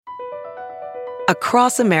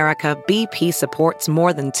Across America, BP supports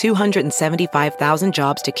more than 275,000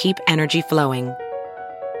 jobs to keep energy flowing.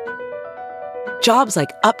 Jobs like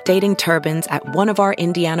updating turbines at one of our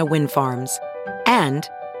Indiana wind farms and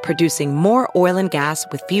producing more oil and gas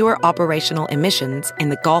with fewer operational emissions in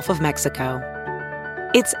the Gulf of Mexico.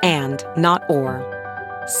 It's and, not or.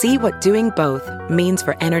 See what doing both means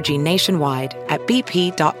for energy nationwide at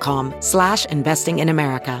bp.com/investing in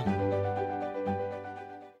America.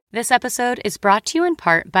 This episode is brought to you in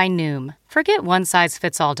part by Noom. Forget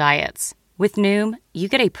one-size-fits-all diets. With Noom, you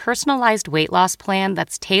get a personalized weight loss plan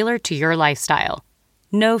that's tailored to your lifestyle.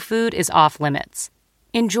 No food is off limits.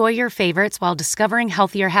 Enjoy your favorites while discovering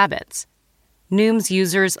healthier habits. Noom's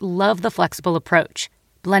users love the flexible approach,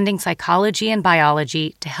 blending psychology and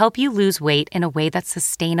biology to help you lose weight in a way that's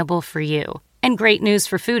sustainable for you. And great news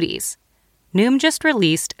for foodies. Noom just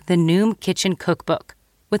released the Noom Kitchen Cookbook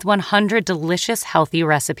with 100 delicious, healthy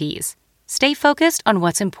recipes. Stay focused on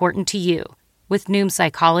what's important to you with Noom's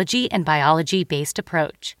psychology and biology-based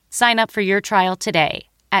approach. Sign up for your trial today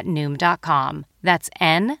at Noom.com. That's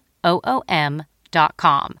NOOM.com.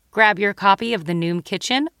 Grab your copy of the Noom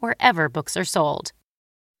Kitchen wherever books are sold.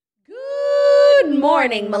 Good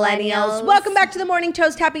morning, millennials. Welcome back to the Morning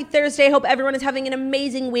Toast. Happy Thursday. Hope everyone is having an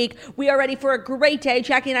amazing week. We are ready for a great day.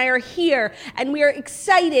 Jackie and I are here, and we are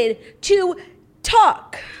excited to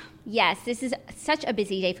talk. Yes, this is such a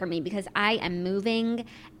busy day for me because I am moving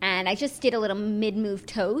and I just did a little mid-move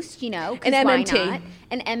toast, you know. An MMT. Why not?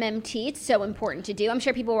 An MMT. It's so important to do. I'm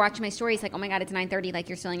sure people were watching my stories like, oh my God, it's 9:30, like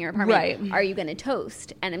you're still in your apartment. Right. Are you going to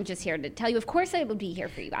toast? And I'm just here to tell you, of course I will be here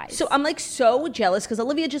for you guys. So I'm like so jealous because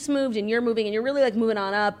Olivia just moved and you're moving and you're really like moving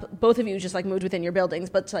on up. Both of you just like moved within your buildings,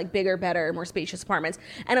 but to like bigger, better, more spacious apartments.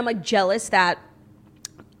 And I'm like jealous that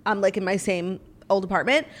I'm like in my same old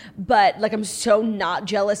apartment, but like I'm so not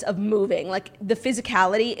jealous of moving. Like the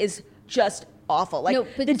physicality is just awful. Like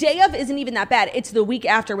the day of isn't even that bad. It's the week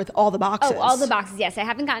after with all the boxes. Oh, all the boxes. Yes, I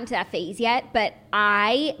haven't gotten to that phase yet, but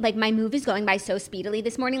my move is going by so speedily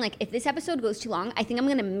this morning. Like if this episode goes too long, I think I'm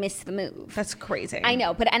going to miss the move. That's crazy. I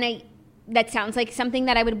know, that sounds like something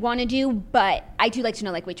that I would want to do, but I do like to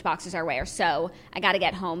know like which boxes are where. So I got to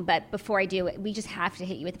get home. But before I do, we just have to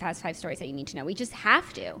hit you with the past 5 stories that you need to know. We just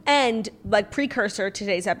have to. And like precursor to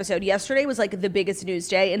today's episode, yesterday was like the biggest news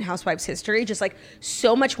day in Housewives history. Just like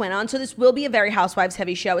so much went on. So this will be a very Housewives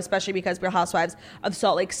heavy show, especially because Real Housewives of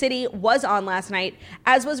Salt Lake City was on last night,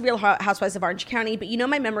 as was Real Housewives of Orange County. But you know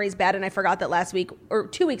my memory is bad and I forgot that last week or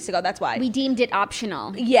 2 weeks ago. That's why. We deemed it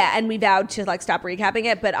optional. Yeah, and we vowed to like stop recapping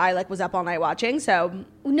it, but I like was up all night watching, so.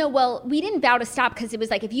 No, well, we didn't vow to stop because it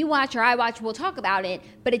was like if you watch or I watch, we'll talk about it,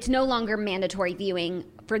 but it's no longer mandatory viewing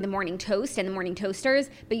for the Morning Toast and the Morning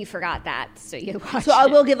Toasters, but you forgot that, so you watched So I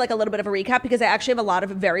will give like a little bit of a recap because I actually have a lot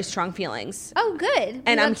of very strong feelings. Oh, good.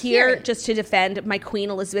 And I'm here just to defend my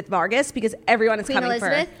Queen Elizabeth Vargas because everyone is coming for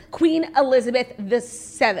her. Queen Elizabeth the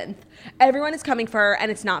 7th. Everyone is coming for her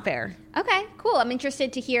and it's not fair. Okay, cool. I'm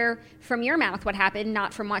interested to hear from your mouth what happened,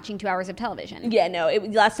 not from watching 2 hours of television. Yeah, no,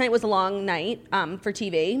 last night was a long night for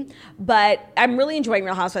TV, but I'm really enjoying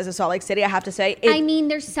Real Housewives of Salt Lake City, I have to say. I mean,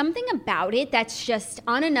 there's something about it that's just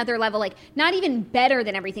on another level, like not even better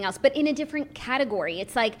than everything else, but in a different category.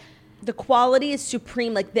 It's like the quality is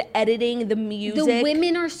supreme, like the editing, the music. The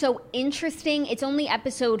women are so interesting. It's only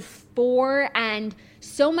episode 4 and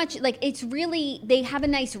so much, like it's really, they have a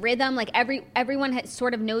nice rhythm. Like everyone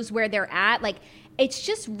sort of knows where they're at. Like it's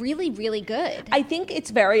just really, really good. I think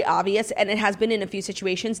it's very obvious, and it has been in a few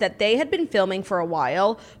situations, that they had been filming for a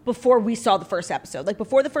while before we saw the first episode. Like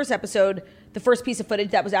before the first episode, the first piece of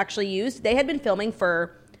footage that was actually used, they had been filming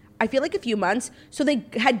for, I feel like a few months. So they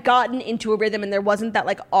had gotten into a rhythm and there wasn't that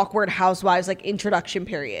like awkward Housewives like introduction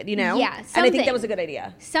period, you know? Yeah. And I think that was a good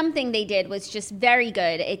idea. Something they did was just very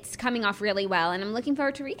good. It's coming off really well and I'm looking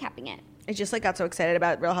forward to recapping it. I just like got so excited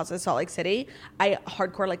about Real Housewives of Salt Lake City. I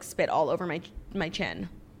hardcore like spit all over my chin.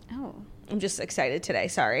 Oh. I'm just excited today.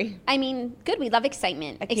 Sorry. I mean, good. We love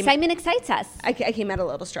excitement. Excitement excites us. I came out a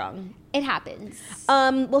little strong. It happens.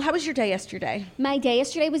 Well, how was your day yesterday? My day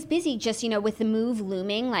yesterday was busy. Just, with the move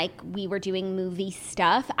looming, like we were doing movie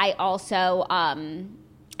stuff. I also,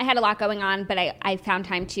 I had a lot going on, but I found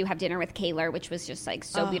time to have dinner with Kaylor, which was just like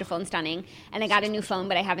so beautiful and stunning. And I got a new phone,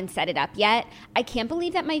 but I haven't set it up yet. I can't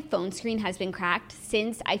believe that my phone screen has been cracked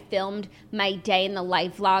since I filmed my day in the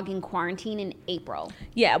life vlog in quarantine in April.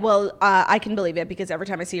 Yeah, well, I can believe it because every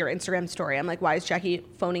time I see your Instagram story, I'm like, why is Jackie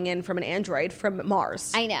phoning in from an Android from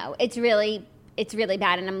Mars? I know. It's really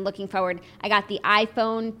bad, and I'm looking forward. I got the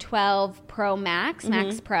iPhone 12 Pro Max,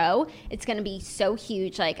 Max Pro. It's going to be so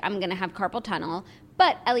huge. Like, I'm going to have carpal tunnel.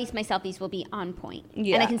 But at least my selfies will be on point.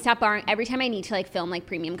 Yeah. And I can stop borrowing. Every time I need to, like, film, like,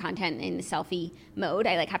 premium content in the selfie mode,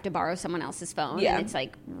 I, like, have to borrow someone else's phone. Yeah. And it's,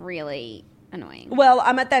 like, really annoying. Well,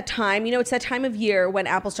 I'm at that time, it's that time of year when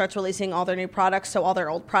Apple starts releasing all their new products, so all their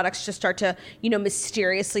old products just start to,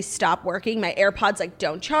 mysteriously stop working. My AirPods, like,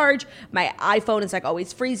 don't charge. My iPhone is, like,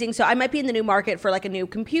 always freezing. So I might be in the new market for, like, a new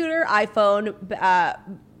computer, iPhone,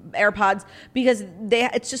 AirPods, because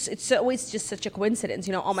it's always just such a coincidence.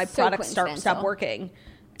 All my products stop working.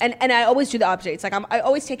 And I always do the updates. Like, I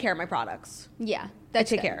always take care of my products. Yeah. I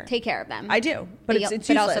take care. Take care of them. I do. But it's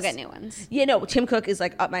useless. also get new ones. Yeah, no, Tim Cook is,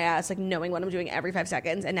 like, up my ass, like, knowing what I'm doing every 5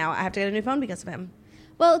 seconds. And now I have to get a new phone because of him.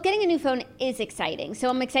 Well, getting a new phone is exciting. So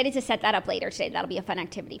I'm excited to set that up later today. That'll be a fun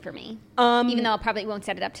activity for me. Even though I probably won't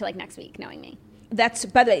set it up till, like, next week, knowing me. That's,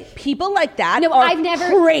 by the way, people like that are I've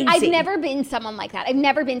crazy. never been someone like that.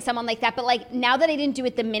 But, like, now that I didn't do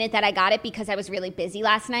it the minute that I got it because I was really busy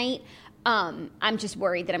last night, I'm just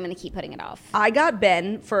worried that I'm going to keep putting it off. I got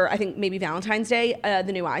Ben for, I think, maybe Valentine's Day,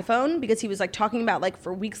 the new iPhone, because he was, like, talking about, like,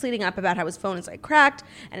 for weeks leading up about how his phone is, like, cracked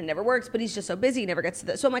and it never works, but he's just so busy, he never gets to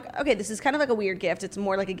this. So I'm like, okay, this is kind of like a weird gift. It's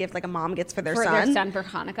more like a gift like a mom gets for their son for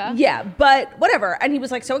Hanukkah. Yeah, but whatever. And he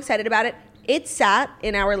was, like, so excited about it. It sat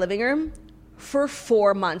in our living room for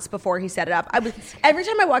 4 months before he set it up. Every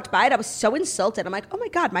time I walked by it, I was so insulted. I'm like, oh my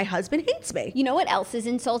God, my husband hates me. You know what else is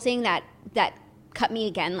insulting that cut me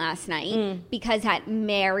again last night? Because at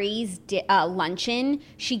Mary's luncheon,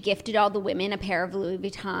 she gifted all the women a pair of Louis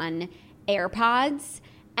Vuitton AirPods.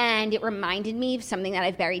 And it reminded me of something that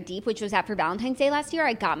I've buried deep, which was after Valentine's Day last year.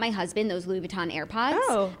 I got my husband those Louis Vuitton AirPods.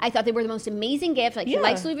 Oh. I thought they were the most amazing gift. Like, he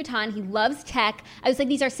likes Louis Vuitton. He loves tech. I was like,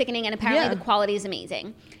 these are sickening. And apparently the quality is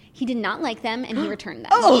amazing. He did not like them, and he returned them.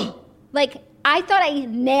 Oh! Like, I thought I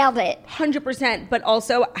nailed it. 100%. But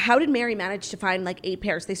also, how did Mary manage to find, like, 8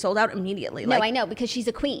 pairs? They sold out immediately. No, like, I know, because she's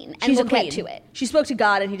a queen. And she's we'll a queen. get to it. She spoke to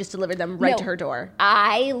God, and he just delivered them right to her door.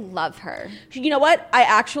 I love her. You know what? I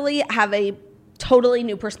actually have a totally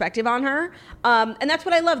new perspective on her. And that's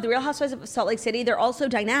what I love. The Real Housewives of Salt Lake City, they're also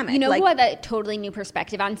dynamic. You know who I have a totally new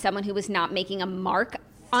perspective on? Someone who was not making a mark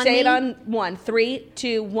on Say me? it on 1, 3,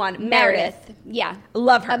 2, 1. Meredith. Yeah.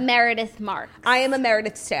 Love her. A Meredith Mark. I am a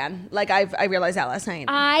Meredith stan. Like, I realized that last night.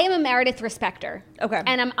 I am a Meredith respecter. Okay.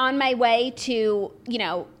 And I'm on my way to,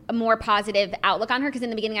 a more positive outlook on her, because in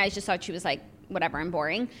the beginning I just thought she was like, whatever, I'm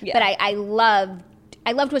boring. Yeah. But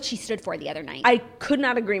I loved what she stood for the other night. I could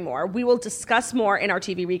not agree more. We will discuss more in our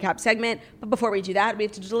TV recap segment, but before we do that, we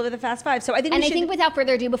have to deliver the Fast Five. So I think I think without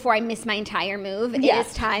further ado, before I miss my entire move, It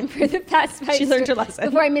is time for the Fast Five. She learned her lesson.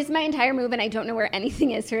 Before I miss my entire move and I don't know where anything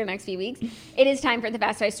is for the next few weeks, it is time for the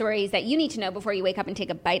Fast Five stories that you need to know before you wake up and take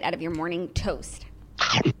a bite out of your morning toast.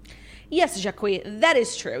 Yes, Jacques, that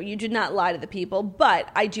is true. You did not lie to the people, but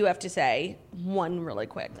I do have to say one really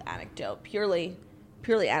quick anecdote, purely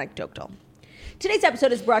anecdotal. Today's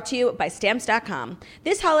episode is brought to you by Stamps.com.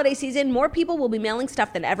 This holiday season, more people will be mailing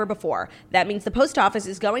stuff than ever before. That means the post office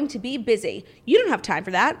is going to be busy. You don't have time for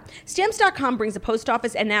that. Stamps.com brings the post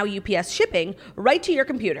office and now UPS shipping right to your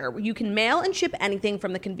computer. You can mail and ship anything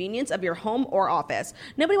from the convenience of your home or office.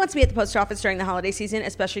 Nobody wants to be at the post office during the holiday season,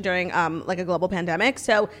 especially during like a global pandemic.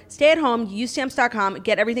 So stay at home, use Stamps.com,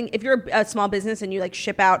 get everything. If you're a small business and you like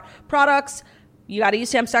ship out products, you got to use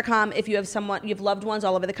Stamps.com. If you have loved ones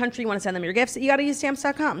all over the country, you want to send them your gifts, you got to use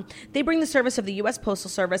Stamps.com. They bring the service of the U.S. Postal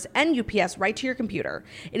Service and UPS right to your computer.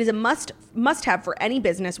 It is a must-have for any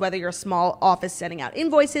business, whether you're a small office sending out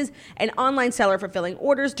invoices, an online seller fulfilling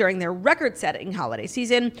orders during their record-setting holiday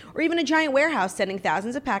season, or even a giant warehouse sending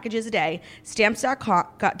thousands of packages a day.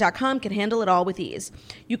 Stamps.com can handle it all with ease.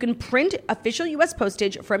 You can print official U.S.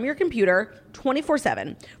 postage from your computer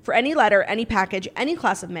 24/7 for any letter, any package, any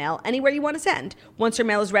class of mail, anywhere you want to send. Once your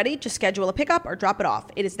mail is ready, just schedule a pickup or drop it off.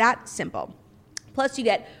 It is that simple. Plus, you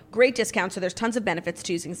get great discounts, so there's tons of benefits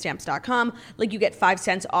to using Stamps.com. Like you get 5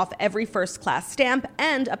 cents off every first-class stamp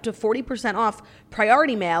and up to 40% off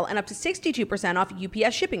priority mail and up to 62% off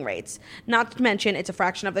UPS shipping rates. Not to mention, it's a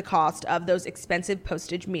fraction of the cost of those expensive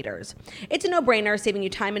postage meters. It's a no-brainer, saving you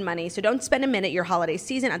time and money, so don't spend a minute your holiday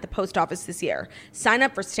season at the post office this year. Sign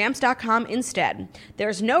up for Stamps.com instead.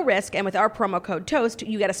 There's no risk, and with our promo code TOAST,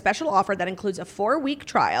 you get a special offer that includes a 4-week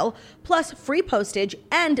trial, plus free postage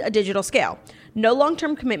and a digital scale. No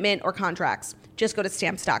long-term commitment or contracts. Just go to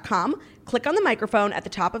Stamps.com, click on the microphone at the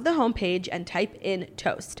top of the homepage, and type in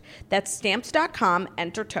TOAST. That's Stamps.com,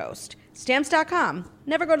 enter TOAST. Stamps.com.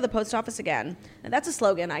 Never go to the post office again. Now, that's a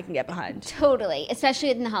slogan I can get behind. Totally. Especially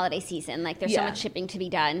in the holiday season. Like, there's so much shipping to be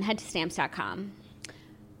done. Head to Stamps.com.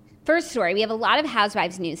 First story, we have a lot of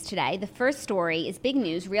Housewives news today. The first story is big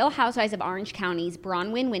news. Real Housewives of Orange County's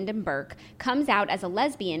Bronwyn Wyndham Burke comes out as a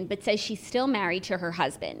lesbian but says she's still married to her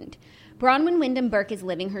husband. Bronwyn Wyndham Burke is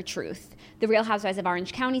living her truth. The Real Housewives of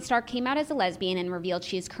Orange County star came out as a lesbian and revealed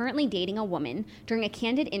she is currently dating a woman during a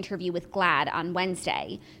candid interview with GLAAD on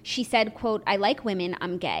Wednesday. She said, quote, "I like women,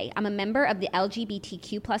 I'm gay. I'm a member of the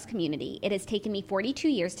LGBTQ plus community. It has taken me 42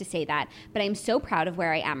 years to say that, but I'm so proud of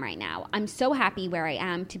where I am right now. I'm so happy where I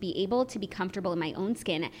am. To be able to be comfortable in my own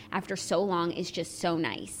skin after so long is just so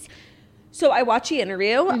nice." So I watched the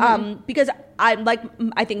interview because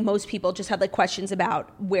I think most people just had like questions about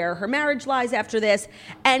where her marriage lies after this.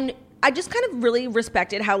 And I just kind of really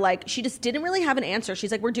respected how like she just didn't really have an answer.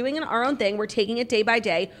 She's like, we're doing our own thing. We're taking it day by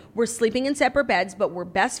day. We're sleeping in separate beds, but we're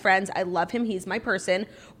best friends. I love him. He's my person.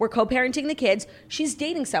 We're co-parenting the kids. She's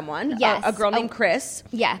dating someone, yes. a girl named Chris,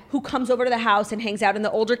 who comes over to the house and hangs out. And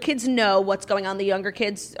the older kids know what's going on. The younger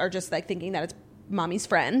kids are just like thinking that it's mommy's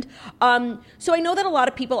friend. So I know that a lot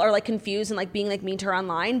of people are like confused and like being like mean to her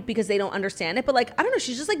online because they don't understand it. But like, I don't know,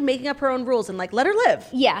 she's just like making up her own rules and like, let her live.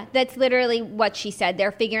 Yeah, that's literally what she said.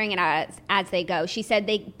 They're figuring it out as they go. She said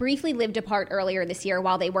they briefly lived apart earlier this year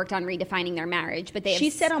while they worked on redefining their marriage. But she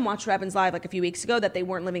said on Watch What Happens Live like a few weeks ago that they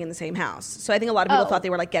weren't living in the same house. So I think a lot of people thought they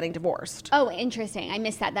were like getting divorced. Oh, interesting. I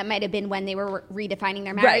missed that. That might have been when they were redefining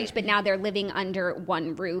their marriage. Right. But now they're living under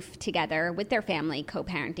one roof together with their family,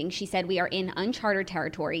 co-parenting. She said, "We are in uncharted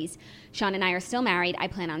territories. Sean and I are still married. I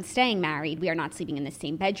plan on staying married. We are not sleeping in the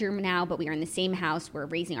same bedroom now, but we are in the same house. We're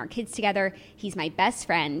raising our kids together. He's my best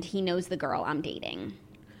friend. He knows the girl I'm dating."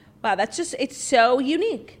 Wow, it's so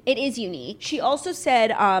unique. It is unique. She also said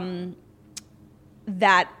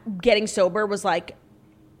that getting sober was like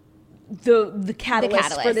the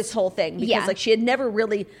catalyst for this whole thing because like she had never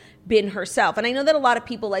really been herself. And I know that a lot of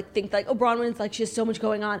people like think like, oh, Bronwyn's like she has so much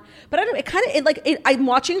going on, but I don't. It kind of I'm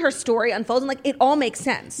watching her story unfold and like it all makes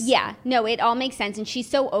sense. Yeah, no, it all makes sense. And she's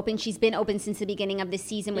so open. She's been open since the beginning of this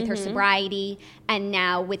season with her sobriety and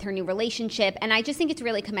now with her new relationship. And I just think it's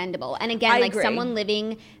really commendable. And again, I agree. Someone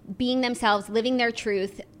being themselves, living their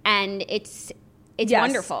truth, and it's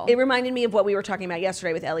wonderful. It reminded me of what we were talking about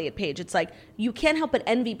yesterday with Elliot Page. It's like you can't help but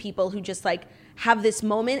envy people who just like have this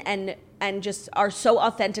moment and just are so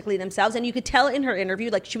authentically themselves. And you could tell in her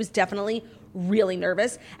interview, like she was definitely really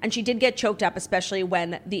nervous. And she did get choked up, especially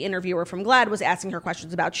when the interviewer from GLAAD was asking her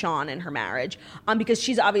questions about Sean and her marriage. Because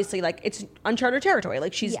she's obviously like, it's uncharted territory.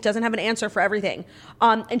 Like she doesn't have an answer for everything.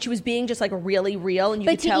 And she was being just like really real. And you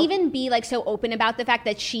could tell. But to even be like so open about the fact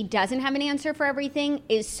that she doesn't have an answer for everything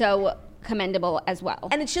is so commendable as well.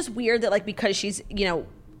 And it's just weird that like because she's,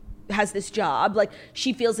 has this job, like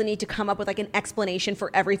she feels the need to come up with like an explanation for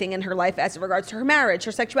everything in her life as in regards to her marriage,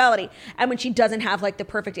 her sexuality. And when she doesn't have like the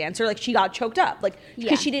perfect answer, like she got choked up, like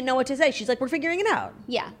because she didn't know what to say. She's like, we're figuring it out.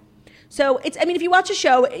 Yeah. So if you watch a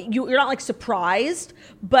show, you're not like surprised,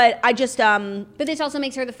 but I just but this also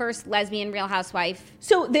makes her the first lesbian Real Housewife.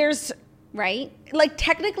 So there's right? Like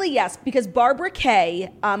technically yes, because Barbara Kay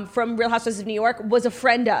from Real Housewives of New York was a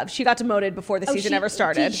friend of. She got demoted before the season ever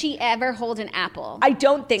started. Did she ever hold an apple? I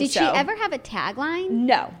don't think so. Did she ever have a tagline?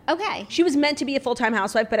 No. Okay. She was meant to be a full-time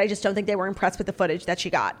housewife, but I just don't think they were impressed with the footage that she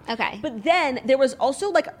got. Okay. But then there was also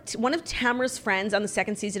like one of Tamra's friends on the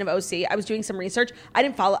second season of OC. I was doing some research. I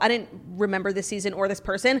didn't remember this season or this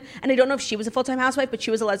person, and I don't know if she was a full-time housewife, but she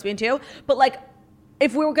was a lesbian too. But like,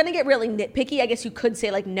 if we were going to get really nitpicky, I guess you could say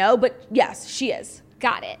like no, but yes, she is.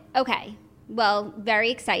 Got it. Okay. Well, very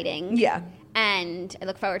exciting. Yeah. And I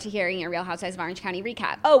look forward to hearing your Real Housewives of Orange County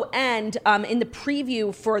recap. Oh, and in the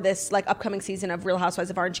preview for this like upcoming season of Real Housewives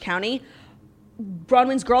of Orange County,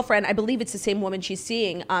 Bronwyn's girlfriend, I believe it's the same woman she's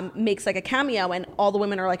seeing, makes like a cameo, and all the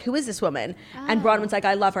women are like, who is this woman? Oh. And Bronwyn's like,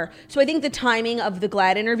 I love her. So I think the timing of the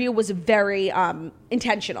GLAAD interview was very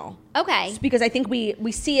intentional. Okay. Because I think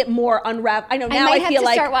we see it more unravel. I know now I feel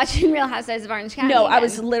like start watching Real Housewives of Orange County. No, again. I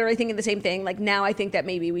was literally thinking the same thing. Like now I think that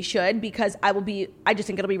maybe we should, because I just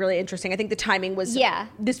think it'll be really interesting. I think the timing was,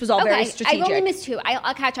 this was all very strategic. I've only missed 2.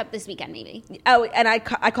 I'll catch up this weekend maybe. Oh, and I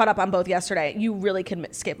caught up on both yesterday. You really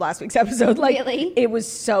can skip last week's episode. Like, really? It was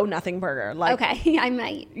so nothing burger. Like, okay, I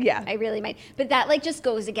might. Yeah. I really might. But that like just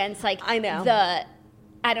goes against like I know.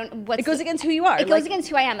 It goes against who you are. It goes against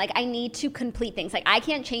who I am. Like, I need to complete things. Like, I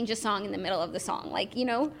can't change a song in the middle of the song. Like,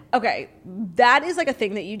 Okay, that is like a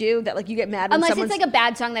thing that you do, that like you get mad when unless it's like a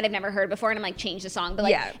bad song that I've never heard before and I'm like, change the song. But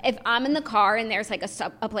like, if I'm in the car and there's like a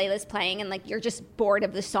playlist playing and like you're just bored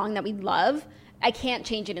of the song that we love, I can't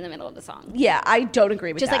change it in the middle of the song. Yeah, I don't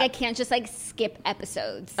agree with just that. Like I can't just like skip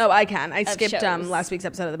episodes. Oh, I can. I skipped shows. last week's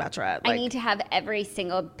episode of The Bachelorette. I need to have every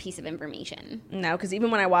single piece of information. No, because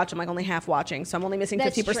even when I watch, I'm like only half watching, so I'm only missing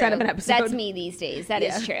 50% of an episode. That's me these days. That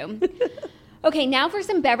is true. Okay, now for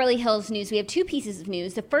some Beverly Hills news. We have 2 pieces of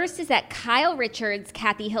news. The first is that Kyle Richards,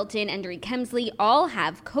 Kathy Hilton, and Dorit Kemsley all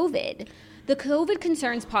have COVID. The COVID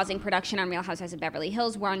concerns pausing production on Real Housewives of Beverly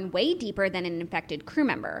Hills run way deeper than an infected crew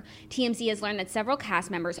member. TMZ has learned that several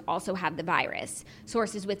cast members also have the virus.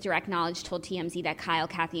 Sources with direct knowledge told TMZ that Kyle,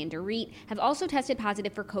 Kathy, and Dorit have also tested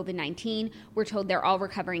positive for COVID-19. We're told they're all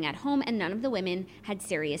recovering at home, and none of the women had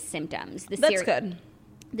serious symptoms. That's good.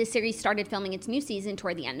 The series started filming its new season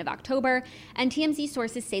toward the end of October, and TMZ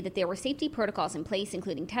sources say that there were safety protocols in place,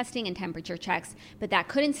 including testing and temperature checks, but that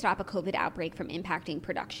couldn't stop a COVID outbreak from impacting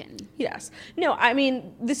production. Yes. No, I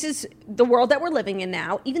mean, this is the world that we're living in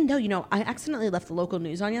now, even though, I accidentally left the local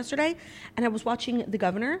news on yesterday, and I was watching the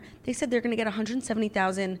governor. They said they're going to get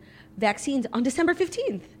 170,000 vaccines on December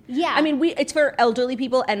 15th. Yeah. I mean, it's for elderly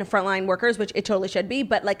people and frontline workers, which it totally should be,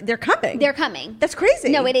 but, they're coming. They're coming. That's crazy.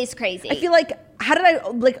 No, it is crazy. I feel like, how did I,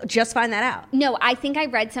 just find that out? No, I think I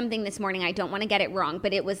read something this morning. I don't want to get it wrong,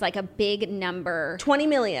 but it was a big number. 20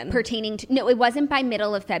 million. Pertaining to, no, it wasn't by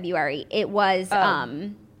middle of February. It was,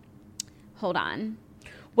 hold on.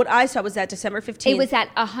 What I saw was that December 15th. It was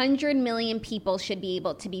that 100 million people should be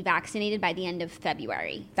able to be vaccinated by the end of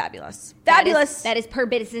February. Fabulous. That is per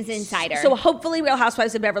Business Insider. So hopefully Real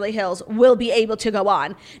Housewives of Beverly Hills will be able to go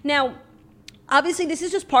on. Now, obviously, this is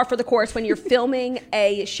just par for the course when you're filming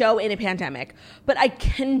a show in a pandemic. But I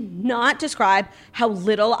cannot describe how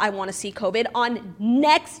little I want to see COVID on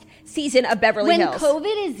next season of Beverly Hills. When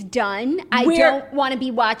COVID is done, I don't want to be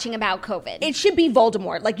watching about COVID. It should be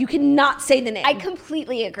Voldemort. You cannot say the name. I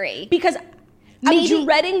completely agree. Because I'm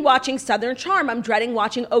dreading watching Southern Charm. I'm dreading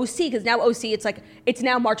watching OC, because now OC, it's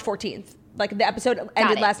now March 14th. The episode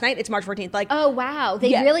ended last night. It's March 14th. Oh, wow.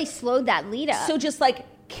 They really slowed that lead up. So just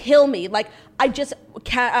kill me. I just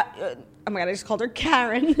can't. Oh my God, I just called her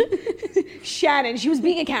Karen. Shannon. She was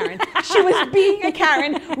being a Karen. She was being a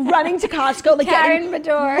Karen, running to Costco, Karen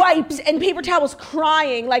Bador. Wipes and paper towels,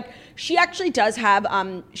 crying. She actually does have,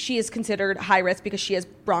 she is considered high risk because she has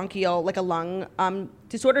bronchial, a lung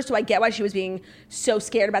disorder. So I get why she was being so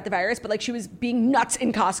scared about the virus, but she was being nuts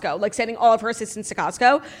in Costco, sending all of her assistants to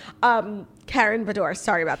Costco. Karen Bador,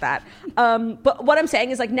 sorry about that. But what I'm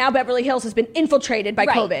saying is now Beverly Hills has been infiltrated by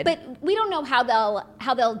COVID. But we don't know how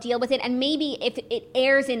they'll deal with it. And maybe if it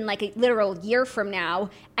airs in a literal year from now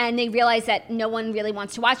and they realize that no one really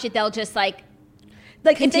wants to watch it, they'll just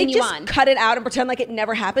if they just cut it out and pretend it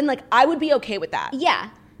never happened, I would be okay with that. Yeah.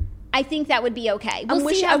 I think that would be okay. We'll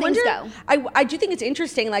see how things go. I do think it's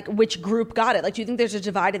interesting, which group got it. Do you think there's a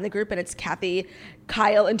divide in the group and it's Kathy,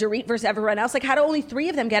 Kyle, and Dorit versus everyone else? How do only 3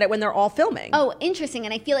 of them get it when they're all filming? Oh, interesting.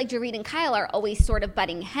 And I feel like Dorit and Kyle are always sort of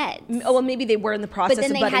butting heads. Oh, well, maybe they were in the process of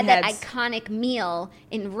butting heads. But then they had that iconic meal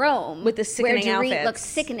in Rome. With the sickening where Dorit outfits. looks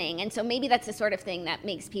sickening. And so maybe that's the sort of thing that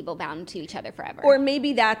makes people bound to each other forever. Or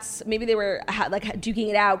maybe they were duking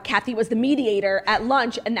it out. Kathy was the mediator at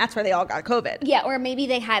lunch, and that's where they all got COVID. Yeah, or maybe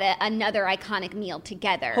they had another iconic meal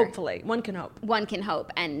together. Hopefully. One can hope. One can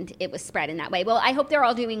hope, and it was spread in that way. Well, I hope they're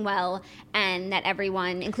all doing well and that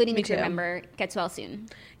everyone, including the crew member, gets well soon.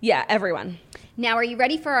 Yeah, everyone. Now, are you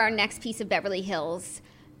ready for our next piece of Beverly Hills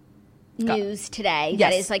news today?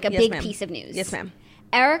 Yes. That is a big piece of news. Yes, ma'am.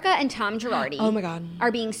 Erica and Tom Girardi oh my God.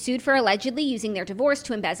 are being sued for allegedly using their divorce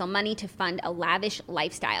to embezzle money to fund a lavish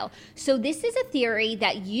lifestyle. So this is a theory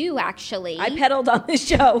that you actually... I peddled on this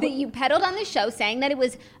show. That you peddled on the show, saying that it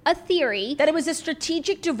was a theory. That it was a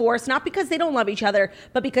strategic divorce, not because they don't love each other,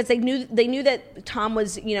 but because they knew that Tom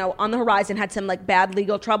was, on the horizon, had some bad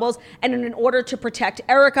legal troubles. And in order to protect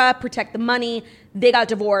Erica, protect the money, they got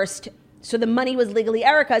divorced. So the money was legally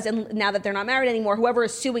Erica's, and now that they're not married anymore, whoever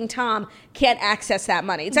is suing Tom can't access that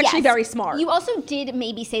money. It's actually very smart. You also did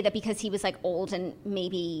maybe say that because he was old and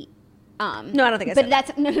maybe... no, I don't think I said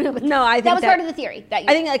that. No, I think that was part of the theory. I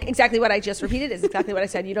think exactly what I just repeated is exactly what I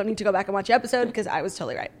said. You don't need to go back and watch the episode because I was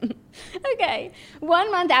totally right. Okay.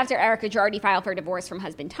 1 month after Erica Girardi filed for divorce from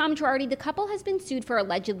husband Tom Girardi, the couple has been sued for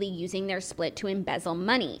allegedly using their split to embezzle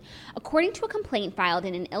money. According to a complaint filed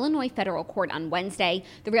in an Illinois federal court on Wednesday,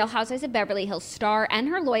 the Real Housewives of Beverly Hills star and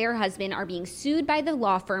her lawyer husband are being sued by the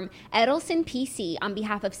law firm Edelson PC on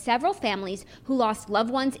behalf of several families who lost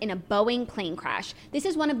loved ones in a Boeing plane crash. This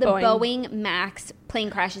is one of the Boeing Max plane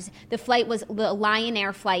crashes. The flight was the Lion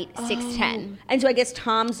Air Flight 610. And so I guess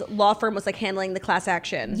Tom's law firm was handling the class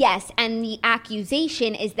action. Yes, and the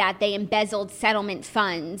accusation is that they embezzled settlement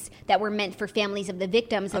funds that were meant for families of the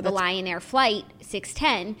victims of the Lion Air Flight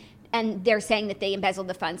 610 And they're saying that they embezzled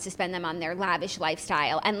the funds to spend them on their lavish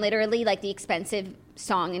lifestyle. And literally, like, the expensive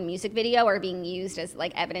song and music video are being used as,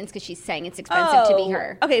 like, evidence because she's saying it's expensive to be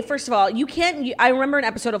her. Okay, first of all, you can't... I remember an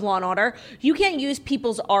episode of Law & Order. You can't use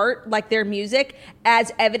people's art, like their music,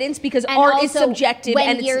 as evidence because And art also, is subjective.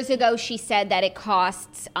 When years ago she said that it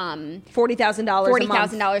costs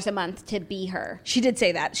 $40,000 a month to be her. She did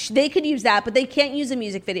say that. They could use that, but they can't use a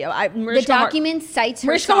music video. The document cites her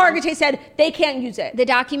Mariska song. Hargitay said they can't use it. The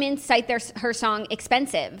documents cite her song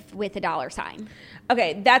expensive with a $sign.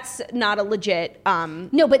 Okay, that's not a legit...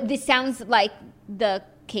 No, but this sounds like the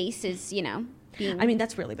case is, you know... I mean,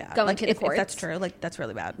 that's really bad. Going like, to the if courts. that's true, like, that's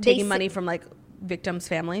really bad. Taking money from, like, victims'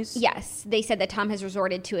 families. Yes. They said that Tom has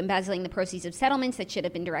resorted to embezzling the proceeds of settlements that should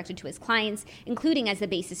have been directed to his clients, including as the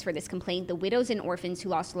basis for this complaint, the widows and orphans who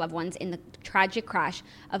lost loved ones in the tragic crash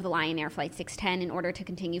of the Lion Air Flight 610 in order to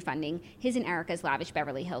continue funding his and Erica's lavish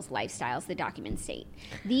Beverly Hills lifestyles, the documents state.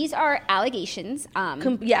 These are allegations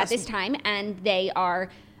at this time, and they are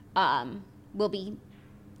will be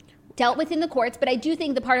dealt with in the courts. But I do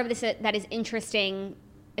think the part of this that is interesting,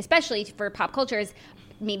 especially for pop culture, is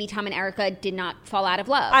maybe Tom and Erica did not fall out of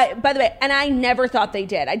love. By the way, and I never thought they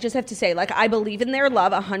did. I just have to say, like, I believe in their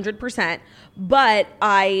love 100%. But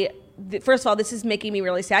first of all, this is making me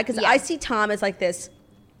really sad because I see Tom as like this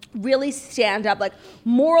really stand up, like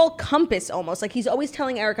moral compass almost. Like he's always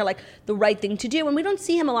telling Erica like the right thing to do. And we don't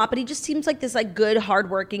see him a lot, but he just seems like this like good,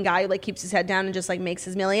 hardworking guy who like keeps his head down and just like makes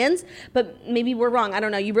his millions. But maybe we're wrong. I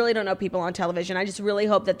don't know. You really don't know people on television. I just really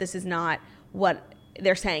hope that this is not what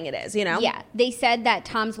they're saying it is, you know? Yeah. They said that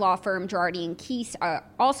Tom's law firm, Girardi and Keese, are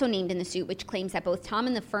also named in the suit, which claims that both Tom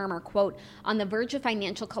and the firm are, quote, on the verge of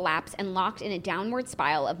financial collapse and locked in a downward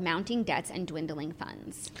spiral of mounting debts and dwindling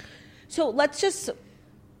funds. So let's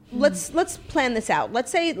plan this out. Let's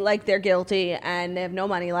say like they're guilty and they have no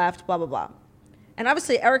money left, blah, blah, blah. And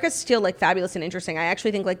obviously Erica's still like fabulous and interesting. I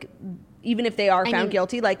actually think like even if they are found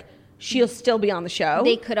guilty, like she'll still be on the show.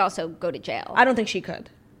 They could also go to jail. I don't think she could.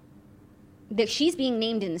 She's being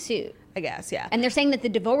named in the suit. I guess, yeah. And they're saying that the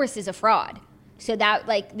divorce is a fraud. So that,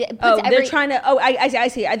 like... they're trying to... Oh, I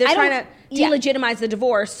see. They're trying to delegitimize the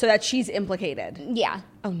divorce so that she's implicated. Yeah.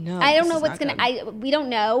 Oh, no. I don't know what's going to... We don't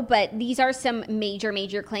know, but these are some major,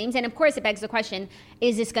 major claims. And, of course, it begs the question,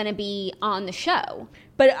 is this going to be on the show?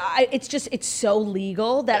 But it's so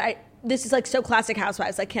legal that this is like so classic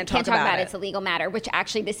Housewives. I can't talk about it. It's a legal matter, which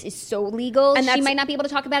actually this is so legal. And she might not be able to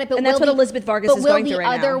talk about it, but that's what Elizabeth Vargas is going through right now.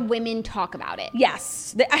 But will the other women talk about it?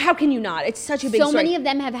 Yes. How can you not? It's such a big story. So many of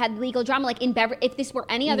them have had legal drama. Like in if this were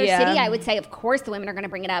any other city, I would say, of course, the women are going to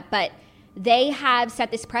bring it up. But they have set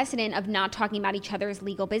this precedent of not talking about each other's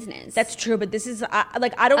legal business. That's true, but this is I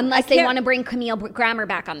don't unless they want to bring Camille Grammer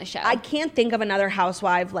back on the show. I can't think of another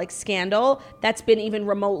housewife like scandal that's been even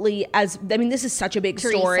remotely as. I mean, this is such a big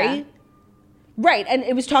story. Right, and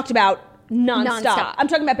it was talked about nonstop. I'm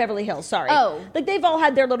talking about Beverly Hills, sorry. Oh. Like, they've all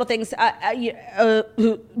had their little things.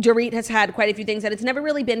 Dorit has had quite a few things, and it's never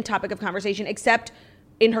really been topic of conversation, except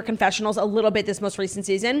in her confessionals a little bit this most recent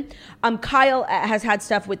season. Kyle has had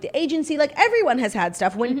stuff with the agency. Like, everyone has had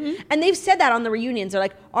stuff. And they've said that on the reunions. They're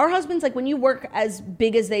like, our husbands, like, when you work as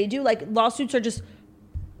big as they do, like, lawsuits are just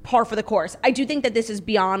par for the course. I do think that this is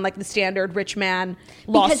beyond like the standard rich man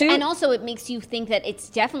lawsuit. And also it makes you think that it's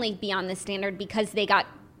definitely beyond the standard because they got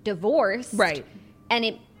divorced. Right. And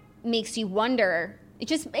it makes you wonder. It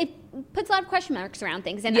puts a lot of question marks around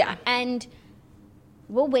things. And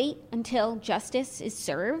we'll wait until justice is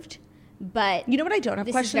served. But you know what I don't have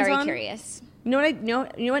questions on? This is very curious. You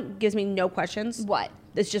know what gives me no questions? What?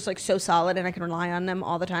 It's just like so solid and I can rely on them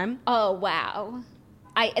all the time. Oh wow.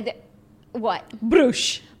 What?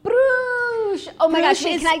 Bruce. Oh my gosh,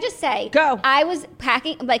 wait, can I just say? Go. I was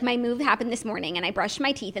packing, like my move happened this morning and I brushed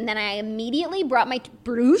my teeth and then I immediately brought my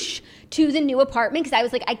brush to the new apartment because I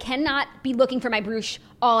was like, I cannot be looking for my brush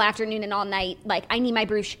all afternoon and all night. Like, I need my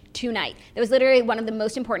brush tonight. That was literally one of the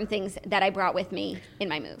most important things that I brought with me in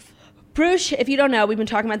my move. Brush, if you don't know, we've been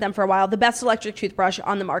talking about them for a while. The best electric toothbrush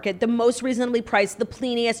on the market, the most reasonably priced, the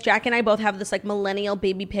cleanest. Jack and I both have this like millennial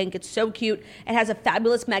baby pink. It's so cute. It has a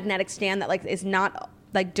fabulous magnetic stand that like is not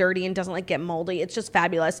like dirty and doesn't like get moldy. It's just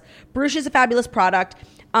fabulous. Brush is a fabulous product.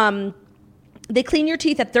 They clean your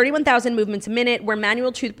teeth at 31,000 movements a minute, where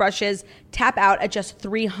manual toothbrushes tap out at just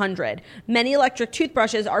 300. Many electric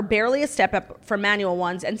toothbrushes are barely a step up from manual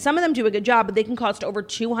ones, and some of them do a good job, but they can cost over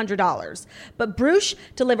 $200. But Brush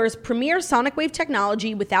delivers premier sonic wave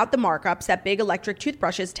technology without the markups that big electric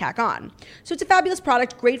toothbrushes tack on. So it's a fabulous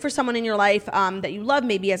product, great for someone in your life that you love,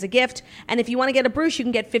 maybe as a gift. And if you want to get a Brush, you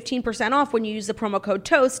can get 15% off when you use the promo code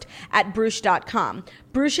TOAST at Brush.com.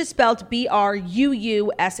 Brush is spelled BRUUSH.com.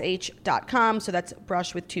 brush.com. So that's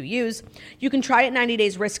brush with 2 U's. You can try it 90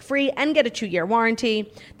 days risk-free and get a 2-year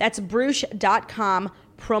warranty. That's brush.com.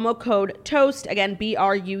 Promo code TOAST, again, BRUUSH.com.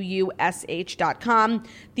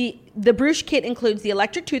 The Brush kit includes the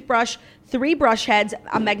electric toothbrush, 3 brush heads,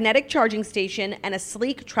 a magnetic charging station, and a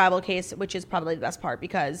sleek travel case, which is probably the best part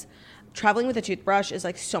because traveling with a toothbrush is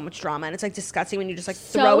like so much drama, and it's like disgusting when you just like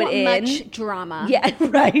throw it in. So much drama. Yeah,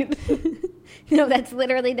 right. No, that's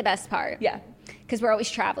literally the best part. Yeah. Because we're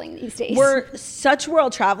always traveling these days. We're such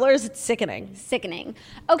world travelers, it's sickening. Sickening.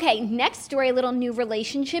 Okay, next story, a little new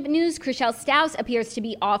relationship news. Chriselle Staus appears to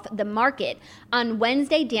be off the market. On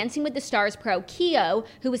Wednesday, Dancing with the Stars pro Keo,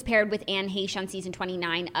 who was paired with Anne Heche on season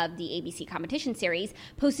 29 of the ABC competition series,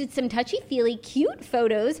 posted some touchy-feely, cute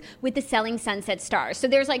photos with the Selling Sunset stars. So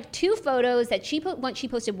there's like 2 photos that she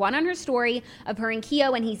posted one on her story of her and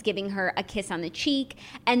Keo, and he's giving her a kiss on the cheek.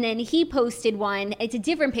 And then he posted one, it's a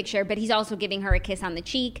different picture, but he's also giving her a kiss on the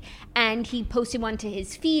cheek, and he posted one to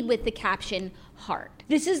his feed with the caption heart.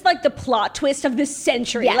 This is like the plot twist of this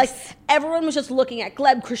century. Yes. Like everyone was just looking at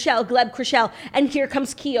Gleb Chriselle, and here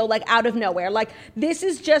comes Keo like out of nowhere. Like this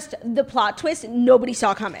is just the plot twist nobody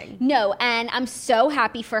saw coming. No, and I'm so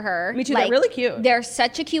happy for her. Me too. Like, they're really cute. They're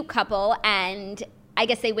such a cute couple, and I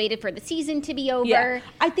guess they waited for the season to be over. Yeah.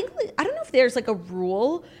 I don't know if there's like a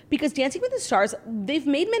rule because Dancing with the Stars, they've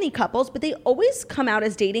made many couples, but they always come out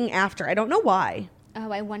as dating after. I don't know why. Oh,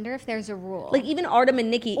 I wonder if there's a rule. Like even Artem and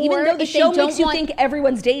Nikki, Or even though the if they show don't makes you want- think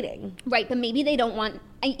everyone's dating. Right, but maybe they don't want,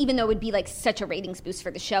 even though it would be like such a ratings boost for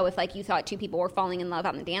the show if like you thought 2 people were falling in love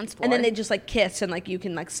on the dance floor. And then they just like kiss and like you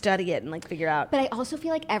can like study it and like figure out. But I also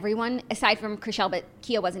feel like everyone, aside from Chriselle, but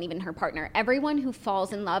Keo wasn't even her partner, everyone who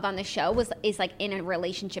falls in love on the show is like in a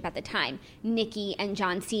relationship at the time. Nikki and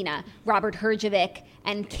John Cena, Robert Herjavec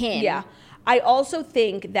and Kim. Yeah. I also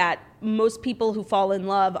think that most people who fall in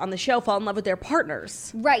love on the show fall in love with their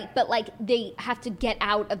partners. Right, but like they have to get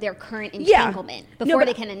out of their current entanglement before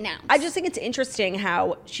they can announce. I just think it's interesting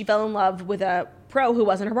how she fell in love with a pro who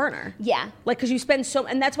wasn't her partner. Yeah. Like, because you spend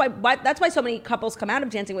and that's why so many couples come out of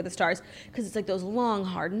Dancing with the Stars, because it's like those long,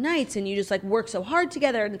 hard nights and you just like work so hard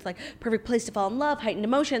together and it's like perfect place to fall in love, heightened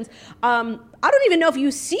emotions. I don't even know if you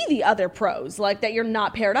see the other pros like that you're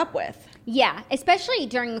not paired up with. Yeah, especially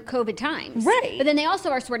during the COVID times. Right. But then they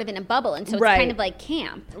also are sort of in a bubble, and so it's Right. kind of like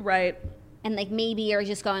camp. Right. And like maybe you're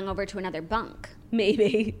just going over to another bunk.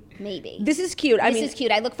 Maybe. This is cute. This is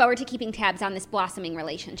cute. I look forward to keeping tabs on this blossoming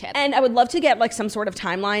relationship. And I would love to get like some sort of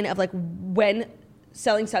timeline of like when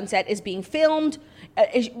Selling Sunset is being filmed.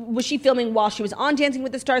 Was she filming while she was on Dancing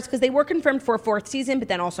with the Stars? Because they were confirmed for a 4th season, but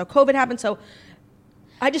then also COVID happened. So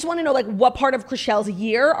I just want to know like what part of Chriselle's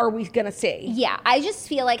year are we going to see? Yeah, I just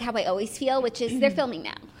feel like how I always feel, which is they're filming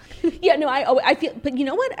now. Yeah, no, I feel, but you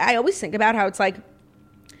know what? I always think about how it's like,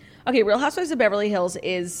 okay, Real Housewives of Beverly Hills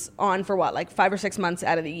is on for what, like 5 or 6 months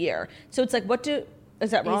out of the year. So it's like,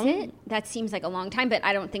 is that wrong? Is it? That seems like a long time, but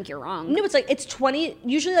I don't think you're wrong. No, it's like, it's 20,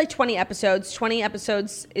 usually like 20 episodes. 20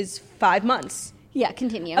 episodes is 5 months. Yeah,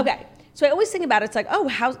 continue. Okay. So I always think about it, it's like, oh,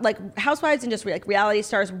 Housewives and just like reality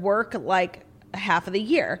stars work like half of the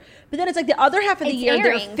year. But then it's like the other half of the year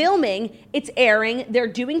airing. they're filming, it's airing, they're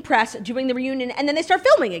doing press, doing the reunion, and then they start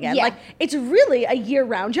filming again. Yeah. Like it's really a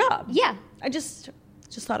year-round job. Yeah. I just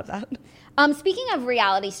thought of that. Speaking of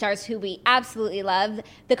reality stars who we absolutely love,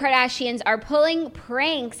 the Kardashians are pulling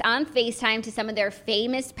pranks on FaceTime to some of their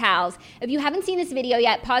famous pals. If you haven't seen this video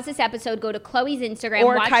yet, pause this episode, go to Khloe's Instagram.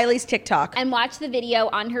 Or Kylie's TikTok. And watch the video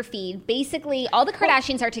on her feed. Basically, all the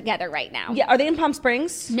Kardashians are together right now. Yeah, are they in Palm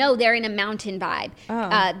Springs? No, they're in a mountain vibe.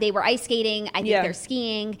 Oh. They were ice skating. I think Yeah. they're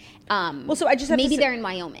skiing. Well, so I just have to maybe say- they're in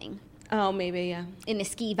Wyoming. Oh, maybe, yeah. In a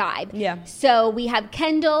ski vibe. Yeah. So we have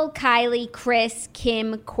Kendall, Kylie, Chris,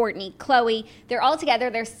 Kim, Courtney, Khloe. They're all together.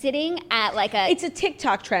 They're sitting at like a... It's a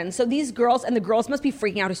TikTok trend. So these girls, and the girls must be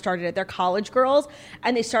freaking out who started it. They're college girls,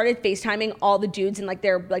 and they started FaceTiming all the dudes in like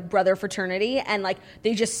their like brother fraternity, and like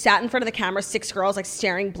they just sat in front of the camera, 6 girls like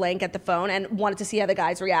staring blank at the phone and wanted to see how the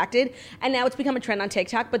guys reacted. And now it's become a trend on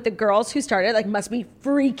TikTok, but the girls who started it like must be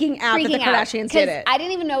freaking out that the Kardashians did it. I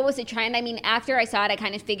didn't even know it was a trend. I mean, after I saw it, I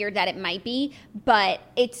kind of figured that it might be, but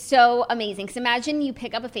it's so amazing. Because imagine you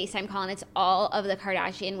pick up a FaceTime call and it's all of the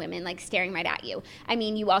Kardashian women like staring right at you. I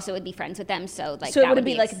mean, you also would be friends with them, so like So it wouldn't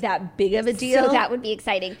be like that big of a deal? So that would be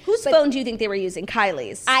exciting. Whose phone do you think they were using?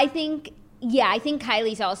 Kylie's? I think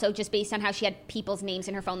Kylie's also, just based on how she had people's names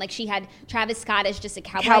in her phone. Like she had Travis Scott as just a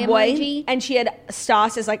cowboy emoji. And she had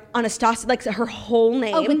Stas as like Anastasia, like her whole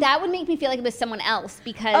name. Oh, but that would make me feel like it was someone else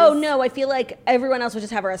because... Oh, no, I feel like everyone else would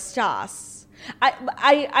just have her as Stas.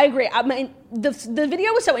 I agree. I mean, the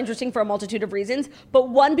video was so interesting for a multitude of reasons, but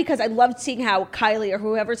one, because I loved seeing how Kylie or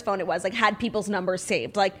whoever's phone it was, like had people's numbers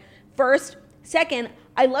saved. Like, first, Second,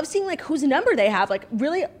 I love seeing like whose number they have. Like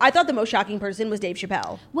really, I thought the most shocking person was Dave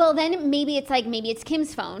Chappelle. Well, then maybe it's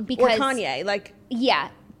Kim's phone because or Kanye. Like yeah,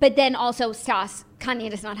 but then also Stas. Kanye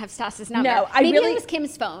does not have Stas's number. No, maybe it was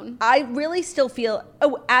Kim's phone. I really still feel.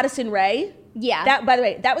 Oh, Addison Rae. Yeah. That, by the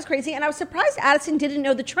way, that was crazy. And I was surprised Addison didn't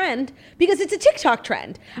know the trend because it's a TikTok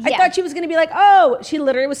trend. I thought she was going to be like, oh, she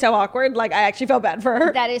literally was so awkward. Like, I actually felt bad for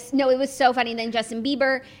her. It was so funny. Then Justin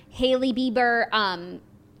Bieber, Hailey Bieber,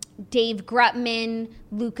 Dave Grutman,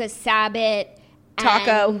 Lucas Sabat.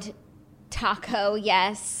 Taco,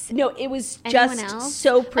 yes. No, it was Anyone just else?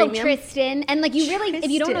 so premium. Oh, Tristan. And like you really, if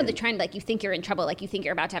you don't know Tristan. the trend, like you think you're in trouble, like you think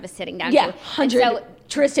you're about to have a sitting down. Yeah, 100.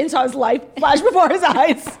 Tristan saw his life flash before his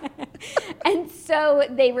eyes. And so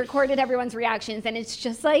they recorded everyone's reactions, and it's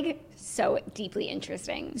just like so deeply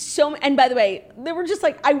interesting. And by the way, they were just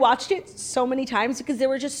like, I watched it so many times because there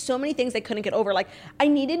were just so many things they couldn't get over. Like, I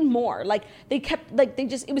needed more. Like,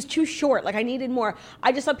 it was too short. Like, I needed more.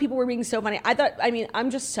 I just thought people were being so funny. I'm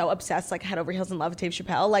just so obsessed, like, head over heels in love with Dave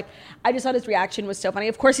Chappelle. Like, I just thought his reaction was so funny.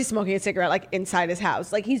 Of course, he's smoking a cigarette, like, inside his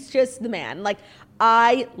house. Like, he's just the man. Like,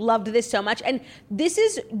 I loved this so much. And this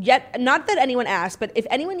is not that anyone asked, but if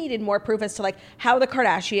anyone needed more proof as to, like, how the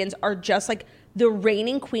Kardashians are just, like, the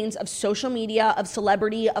reigning queens of social media, of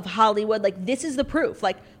celebrity, of Hollywood. Like, this is the proof.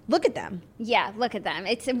 Like, look at them. Yeah, look at them.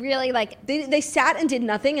 It's really like they sat and did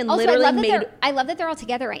nothing and also, literally I love that they're all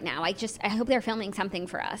together right now. I hope they're filming something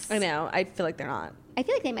for us. I know. I feel like they're not. I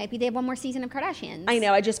feel like they might be. They have one more season of Kardashians. I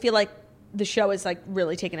know. I just feel like the show is like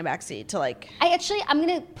really taking a backseat to like. I'm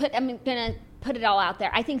gonna put it all out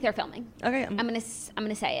there. I think they're filming. Okay. I'm gonna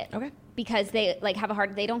say it. Okay. Because they like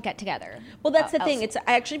they don't get together. Well, that's the thing.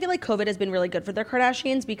 I actually feel like COVID has been really good for the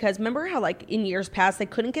Kardashians because remember how like in years past they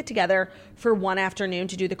couldn't get together for one afternoon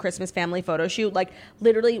to do the Christmas family photo shoot. Like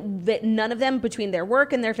literally none of them between their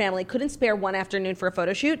work and their family couldn't spare one afternoon for a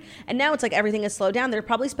photo shoot. And now it's like everything is slowed down. They're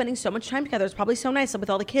probably spending so much time together. It's probably so nice with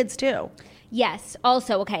all the kids too. Yes.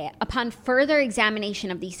 Also, okay, upon further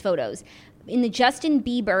examination of these photos, in the Justin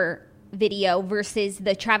Bieber video versus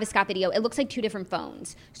the Travis Scott video, it looks like two different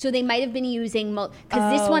phones. So they might have been using,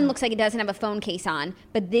 because this one looks like it doesn't have a phone case on,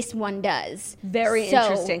 but this one does. Very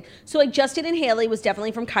interesting. So like Justin and Hailey was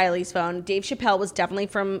definitely from Kylie's phone. Dave Chappelle was definitely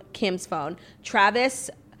from Kim's phone. Travis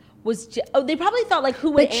was, they probably thought like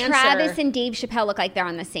who would answer. Travis and Dave Chappelle look like they're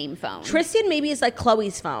on the same phone. Tristan maybe is like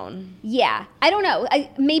Chloe's phone. Yeah. I don't know.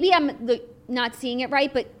 Maybe I'm not seeing it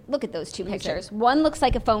right, but look at those two pictures. One looks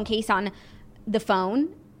like a phone case on the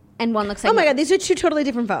phone, and one looks like... Oh my God, these are two totally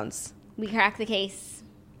different phones. We cracked the case.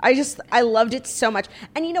 I loved it so much.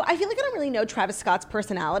 And you know, I feel like I don't really know Travis Scott's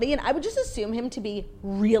personality, and I would just assume him to be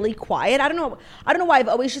really quiet. I don't know why. I've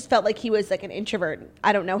always just felt like he was like an introvert.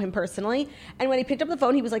 I don't know him personally. And when he picked up the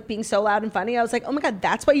phone, he was like being so loud and funny. I was like, oh my God,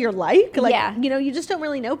 that's what you're like? Like, yeah. You know, you just don't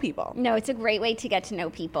really know people. No, it's a great way to get to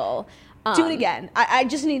know people. Do it again. I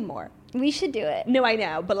just need more. We should do it. No, I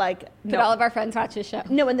know, but like... But all of our friends watch the show.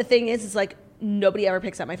 No, and the thing is like, nobody ever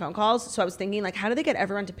picks up my phone calls. So I was thinking, like, how do they get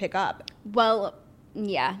everyone to pick up? Well,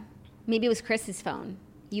 yeah. Maybe it was Chris's phone.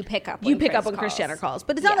 You pick up when Kris Jenner calls.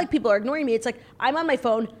 But it's not like people are ignoring me. It's like, I'm on my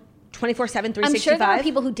phone 24/7, 365. I'm sure there are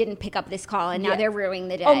people who didn't pick up this call, and now they're ruining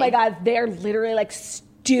the day. Oh, my God. They're literally, like,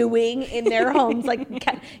 stewing in their homes. Like,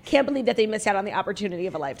 can't believe that they missed out on the opportunity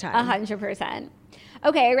of a lifetime. 100%.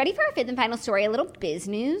 Okay, ready for our fifth and final story? A little biz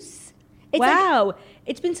news. Wow.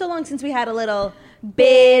 It's been so long since we had a little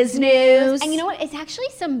biz news. And you know what? It's actually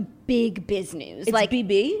some big biz news. It's like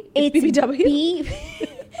BB? It's BBW?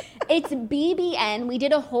 It's BBN. We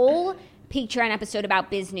did a whole Patreon episode about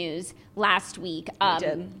biz news last week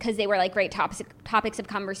because they were like great topics of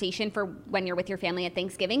conversation for when you're with your family at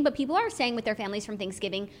Thanksgiving, but people are staying with their families from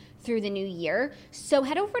Thanksgiving through the new year. So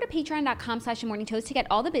head over to patreon.com/morningtoast to get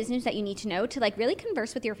all the biz news that you need to know to like really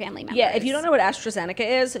converse with your family members. Yeah, if you don't know what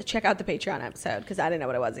AstraZeneca is, check out the Patreon episode because I didn't know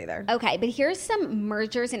what it was either. Okay, but here's some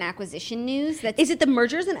mergers and acquisition news. Is it the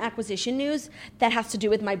mergers and acquisition news that has to do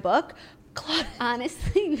with my book?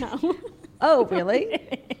 Honestly, no. Oh,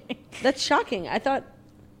 really? That's shocking. I thought,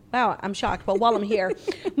 wow, I'm shocked. Well, while I'm here,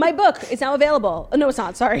 my book is now available. Oh, no, it's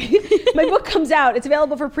not. Sorry. My book comes out. It's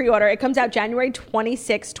available for pre-order. It comes out January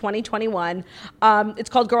 26, 2021. It's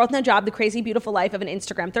called Girl with No Job, The Crazy Beautiful Life of an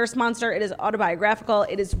Instagram Thirst Monster. It is autobiographical.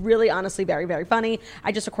 It is really, honestly, very, very funny.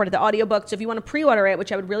 I just recorded the audiobook. So if you want to pre-order it,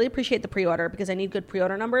 which I would really appreciate the pre-order because I need good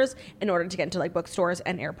pre-order numbers in order to get into like bookstores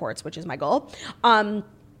and airports, which is my goal.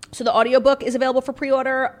 So the audiobook is available for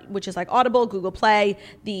pre-order, which is like Audible, Google Play.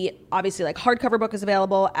 The obviously like hardcover book is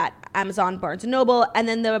available at Amazon, Barnes & Noble. And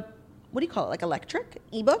then the, what do you call it? Like electric?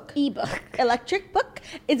 Ebook? Ebook. Electric book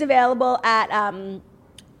is available at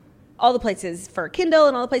all the places for Kindle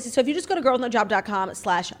and all the places. So if you just go to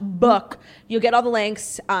girlsnojob.com/book, you'll get all the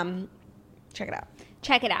links. Check it out.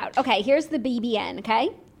 Check it out. Okay, here's the BBN, okay?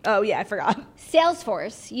 Oh, yeah, I forgot.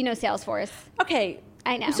 Salesforce. You know Salesforce. Okay.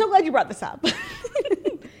 I know. I'm so glad you brought this up.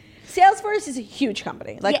 Salesforce is a huge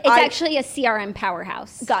company. Like, yeah, it's actually a CRM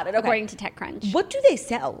powerhouse. Got it, okay. According to TechCrunch. What do they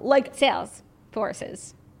sell? Like Sales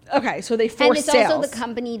forces. Okay, so they force And it's sales. also the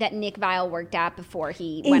company that Nick Viall worked at before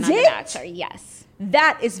he went on The Bachelor. Yes.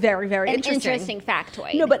 That is very, very An interesting.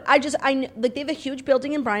 factoid. No, but I like they have a huge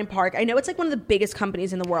building in Bryant Park. I know it's like one of the biggest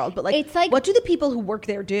companies in the world, but like, it's like what do the people who work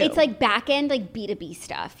there do? It's like back end, like B2B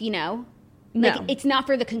stuff, you know? Like, No. it's not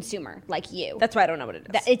for the consumer, like you. That's why I don't know what it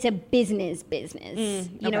is. It's a business.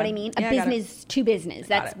 You know what I mean? Yeah, a business to business.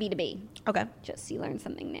 That's it. B2B. Okay. Just so you learn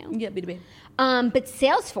something new. Yeah, B2B. But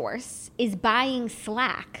Salesforce is buying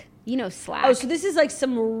Slack. You know Slack. Oh, so this is like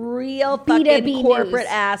some real fucking B2B corporate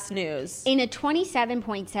news. ass news. In a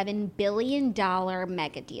 $27.7 billion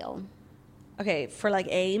mega deal. Okay, for like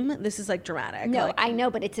AIM, this is like dramatic. No, like, I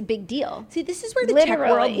know, but it's a big deal. see, this is where the tech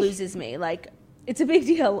world Literally. loses me. Like, it's a big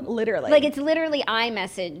deal, literally. Like, it's literally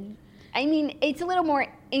iMessage. I mean, it's a little more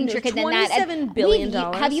intricate than that. $27 billion.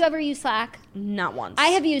 Have you ever used Slack? Not once. I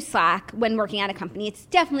have used Slack when working at a company. It's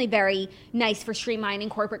definitely very nice for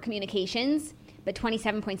streamlining corporate communications. But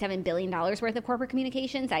 $27.7 billion worth of corporate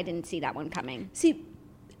communications, I didn't see that one coming. See,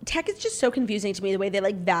 tech is just so confusing to me, the way they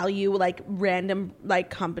like value like random like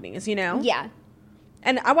companies, you know? Yeah.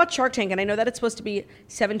 And I watch Shark Tank, and I know that it's supposed to be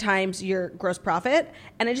 7 times your gross profit,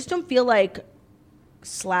 and I just don't feel like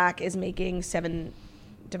Slack is making 7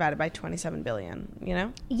 divided by 27 billion, you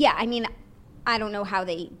know? Yeah, I mean, I don't know how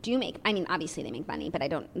they do make. I mean, obviously they make money, but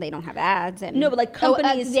they don't have ads. And No, but like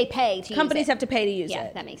companies, they pay to companies use it. have to pay to use Yeah,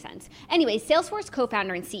 it. that makes sense. Anyway, Salesforce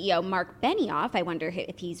co-founder and CEO Mark Benioff, I wonder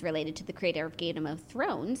if he's related to the creator of Game of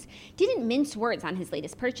Thrones, didn't mince words on his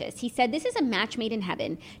latest purchase. He said, "This is a match made in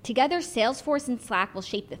heaven. Together, Salesforce and Slack will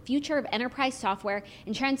shape the future of enterprise software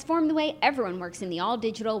and transform the way everyone works in the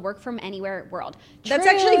all-digital work-from-anywhere world." That's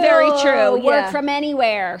actually very true, Work yeah. from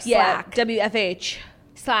anywhere, Yeah, Slack. WFH.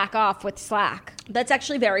 Slack off with Slack. That's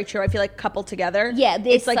actually very true. I feel like coupled together. Yeah,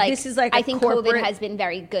 it's like this is like I a think corporate. COVID has been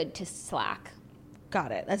very good to Slack.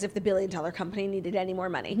 Got it. As if the billion-dollar company needed any more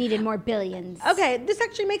money. Needed more billions. Okay, this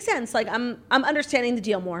actually makes sense. Like I'm understanding the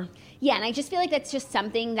deal more. Yeah, and I just feel like that's just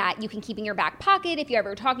something that you can keep in your back pocket if you're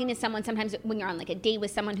ever talking to someone. Sometimes when you're on like a date with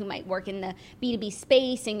someone who might work in the B2B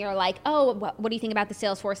space and you're like, oh, what do you think about the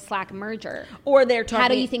Salesforce Slack merger? Or they're talking. How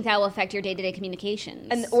do you think that will affect your day-to-day communications?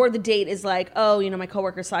 And or the date is like, oh, you know, my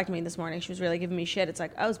coworker Slacked me this morning. She was really giving me shit. It's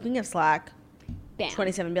like, oh, speaking of Slack, Bam.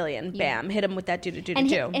 27 billion. Bam. Hit them with that do. And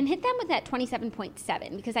hit them with that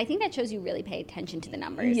 27.7 because I think that shows you really pay attention to the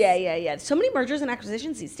numbers. Yeah. So many mergers and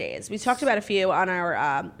acquisitions these days. We talked about a few on our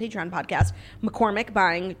Patreon podcast. McCormick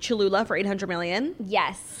buying Cholula for $800 million.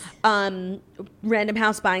 Yes. Random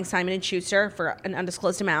House buying Simon & Schuster for an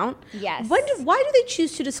undisclosed amount. Yes. Why do they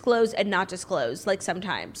choose to disclose and not disclose? Like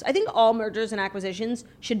sometimes, I think all mergers and acquisitions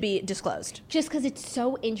should be disclosed. Just because it's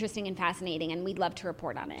so interesting and fascinating, and we'd love to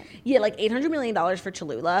report on it. Yeah, like $800 million for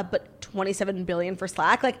Cholula, but $27 billion for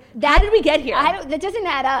Slack. Like, how did we get here? That doesn't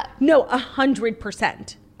add up. No,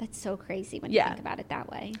 100%. That's so crazy when you think about it that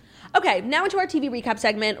way. Okay, now into our TV recap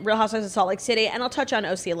segment, Real Housewives of Salt Lake City, and I'll touch on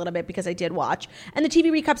OC a little bit because I did watch. And the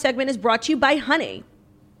TV recap segment is brought to you by Honey.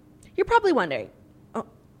 You're probably wondering,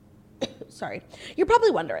 You're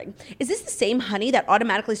probably wondering, is this the same Honey that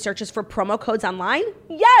automatically searches for promo codes online?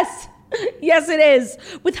 Yes! Yes, it is.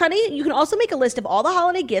 With Honey, you can also make a list of all the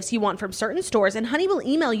holiday gifts you want from certain stores, and Honey will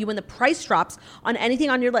email you when the price drops on anything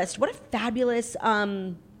on your list. What a fabulous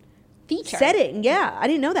feature. Setting. Yeah, I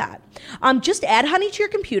didn't know that. Just add Honey to your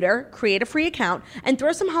computer, create a free account, and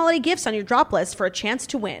throw some holiday gifts on your drop list for a chance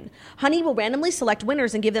to win. Honey will randomly select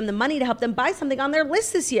winners and give them the money to help them buy something on their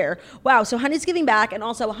list this year. Wow, so Honey's giving back, and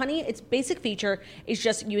also Honey, its basic feature is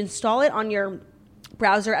just you install it on your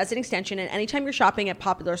browser as an extension, and anytime you're shopping at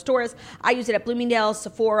popular stores, I use it at Bloomingdale's,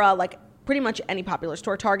 Sephora, like pretty much any popular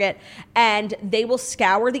store, Target, and they will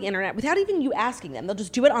scour the internet without even you asking them. They'll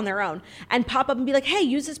just do it on their own and pop up and be like, hey,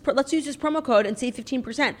 let's use this promo code and save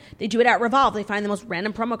 15%. They do it at Revolve. They find the most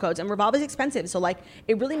random promo codes, and Revolve is expensive, so like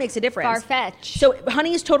it really makes a difference. Farfetch. So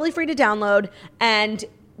Honey is totally free to download, and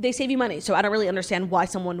they save you money, so I don't really understand why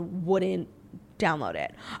someone wouldn't download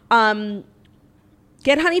it.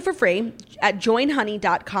 Get Honey for free at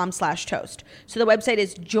joinhoney.com/toast. So the website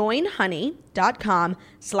is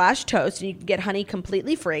joinhoney.com/toast, and you can get Honey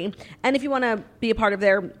completely free. And if you want to be a part of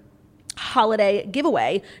their holiday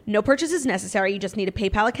giveaway, no purchase is necessary. You just need a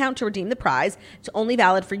PayPal account to redeem the prize. It's only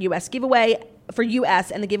valid for U.S. giveaway for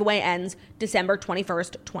US, and the giveaway ends December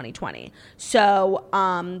 21st, 2020. So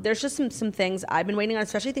there's just some things I've been waiting on,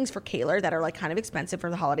 especially things for Kaylor that are like kind of expensive for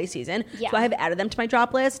the holiday season. Yeah. So I have added them to my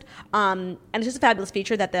drop list. And it's just a fabulous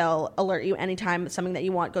feature that they'll alert you anytime something that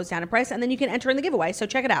you want goes down in price, and then you can enter in the giveaway. So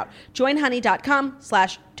check it out.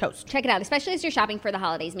 joinhoney.com/toast. Check it out, especially as you're shopping for the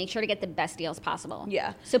holidays. Make sure to get the best deals possible.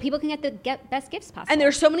 Yeah. So people can get the best gifts possible. And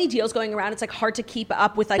there's so many deals going around. It's like hard to keep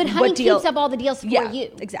up with like but Honey keeps up all the deals for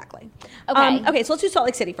you. Exactly. Okay. Okay, so let's do Salt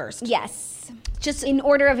Lake City first. Yes. Just in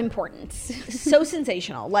order of importance. So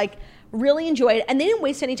sensational. Like, really enjoyed, and they didn't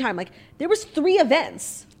waste any time. Like, there was 3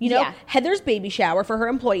 events. You know, Heather's baby shower for her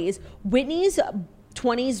employees, Whitney's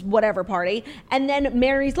 20s whatever party, and then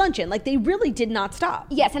Mary's luncheon. Like, they really did not stop.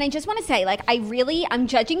 Yes, and I just want to say, like, I'm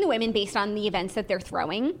judging the women based on the events that they're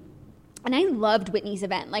throwing. And I loved Whitney's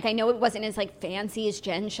event. Like, I know it wasn't as like fancy as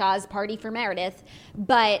Jen Shah's party for Meredith,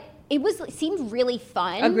 but it seemed really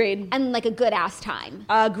fun. Agreed. And like a good ass time.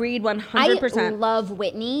 Agreed, 100%. I love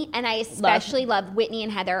Whitney, and I especially love Whitney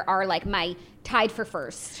and Heather are like my tied for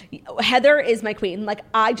first. Heather is my queen. Like,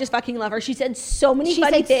 I just fucking love her. She said so many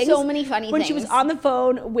funny things. When she was on the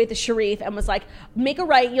phone with Sharif and was like, make a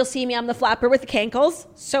right, you'll see me, I'm the flapper with the cankles.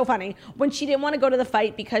 So funny. When she didn't want to go to the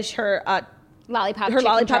fight because her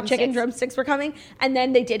lollipop chicken drumsticks were coming, and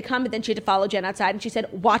then they did come, but then she had to follow Jen outside, and she said,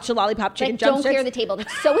 watch the lollipop chicken drumsticks. Don't clear the table.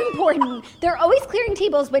 That's so important. They're always clearing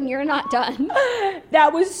tables when you're not done.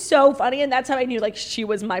 That was so funny, and that's how I knew, like, she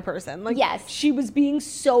was my person. Like, yes. She was being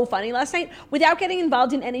so funny last night without getting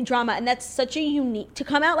involved in any drama, and that's such a unique, to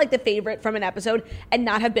come out like the favorite from an episode and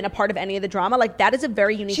not have been a part of any of the drama, like, that is a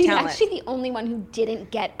very unique talent. She's actually the only one who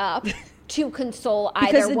didn't get up to console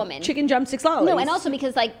either woman. Chicken drumsticks lollies. No, and also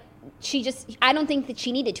because, like, I don't think that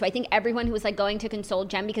she needed to. I think everyone who was like going to console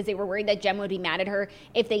Jen because they were worried that Jen would be mad at her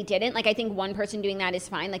if they didn't. Like, I think one person doing that is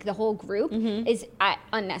fine. Like, the whole group is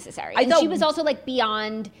unnecessary. And she was also like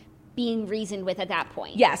beyond being reasoned with at that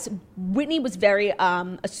point. Yes. Whitney was very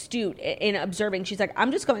astute in observing. She's like,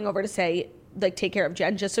 I'm just going over to say, like, take care of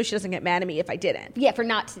Jen just so she doesn't get mad at me if I didn't. Yeah, for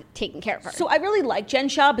not taking care of her. So I really like Jen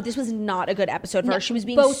Shah, but this was not a good episode for her. She was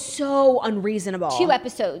being so unreasonable. 2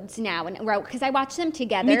 episodes now in a row, because I watched them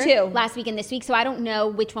together. Me too. Last week and this week, so I don't know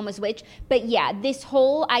which one was which. But yeah, this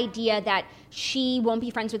whole idea that she won't be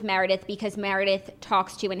friends with Meredith because Meredith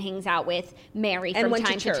talks to and hangs out with Mary from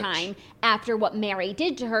time to time after what Mary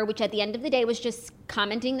did to her, which at the end of the day was just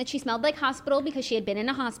commenting that she smelled like hospital because she had been in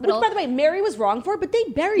a hospital. Which, by the way, Mary was wrong for, but they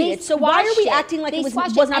buried it. So why are we acting like it was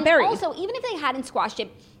not buried? Also, even if they hadn't squashed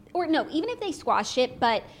it, or no, even if they squashed it,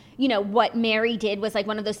 but you know, what Mary did was like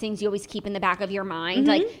one of those things you always keep in the back of your mind.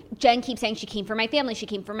 Like, Jen keeps saying she came for my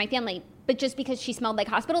family. But just because she smelled like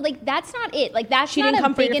hospital, like, that's not it. Like, that's she not didn't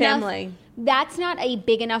come a big for your enough family. That's not a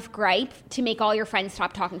big enough gripe to make all your friends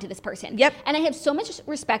stop talking to this person. Yep. And I have so much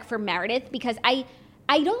respect for Meredith because I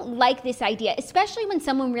don't like this idea, especially when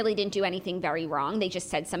someone really didn't do anything very wrong. They just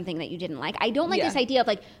said something that you didn't like. I don't like this idea of,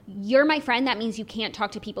 like, you're my friend. That means you can't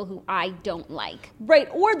talk to people who I don't like. Right.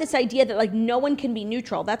 Or this idea that, like, no one can be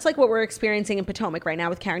neutral. That's, like, what we're experiencing in Potomac right now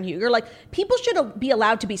with Karen Huger. Like, people should be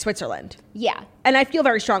allowed to be Switzerland. Yeah. And I feel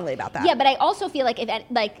very strongly about that. Yeah, but I also feel like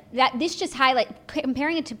this just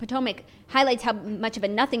comparing it to Potomac highlights how much of a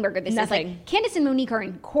nothing burger this is. Like, Candace and Monique are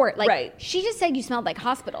in court. Like, she just said you smelled like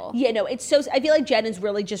hospital. Yeah, no, it's so, I feel like Jen is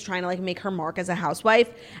really just trying to, like, make her mark as a housewife,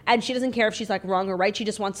 and she doesn't care if she's, like, wrong or right. She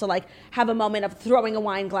just wants to, like, have a moment of throwing a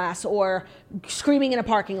wine glass or screaming in a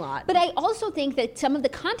parking lot. But I also think that some of the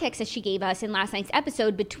context that she gave us in last night's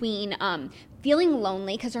episode between feeling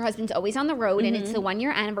lonely because her husband's always on the road and it's the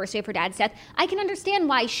 1-year anniversary of her dad's death, I can understand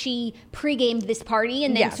why she pre-gamed this party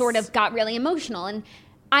and then sort of got really emotional. And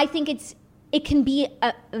I think it can be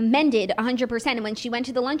amended 100%. And when she went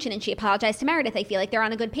to the luncheon and she apologized to Meredith, I feel like they're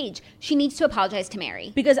on a good page. She needs to apologize to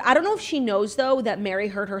Mary. Because I don't know if she knows, though, that Mary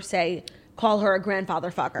heard her call her a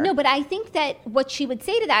grandfather fucker. No, but I think that what she would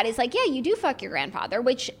say to that is like, yeah, you do fuck your grandfather,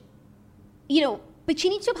 which, you know, but she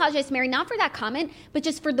needs to apologize to Mary, not for that comment, but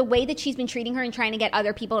just for the way that she's been treating her and trying to get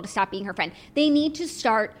other people to stop being her friend. They need to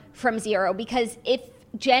start from zero, because if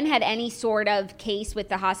Jen had any sort of case with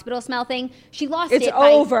the hospital smell thing, she lost it. It's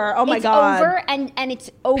over. Oh my God. It's over, and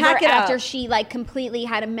it's over after up. she, like, completely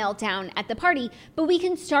had a meltdown at the party. But we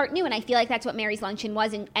can start new, and I feel like that's what Mary's luncheon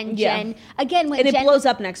was. And Jen, again, when it blows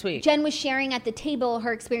up next week. Jen was sharing at the table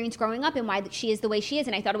her experience growing up and why she is the way she is,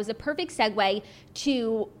 and I thought it was a perfect segue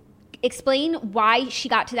to explain why she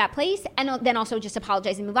got to that place and then also just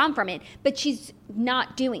apologize and move on from it. But she's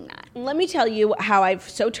not doing that. Let me tell you how I've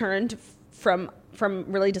so turned from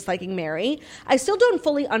really disliking Mary. I still don't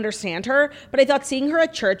fully understand her, but I thought seeing her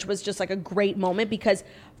at church was just like a great moment, because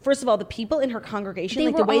first of all, the people in her congregation, They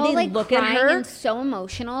like were the way all, they like, look at crying her, and so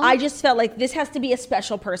emotional. I just felt like this has to be a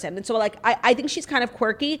special person. And so like, I think she's kind of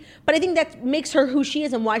quirky, but I think that makes her who she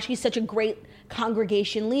is and why she's such a great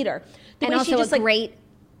congregation leader. And also a great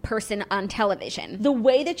person on television. The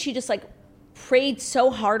way that she just like prayed so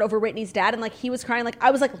hard over Whitney's dad and like he was crying, like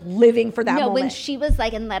I was like living for that moment. When she was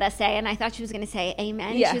like, and let us say, and I thought she was going to say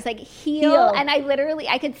amen. Yeah. She was like, heal. And I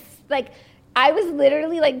was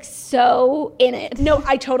literally like so in it. No,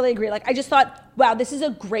 I totally agree. Like I just thought, wow, this is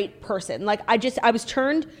a great person. Like I was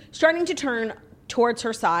starting to turn towards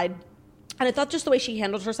her side. And I thought just the way she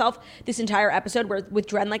handled herself this entire episode, where with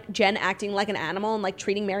Jen acting like an animal and like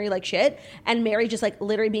treating Mary like shit, and Mary just like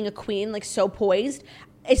literally being a queen, like so poised.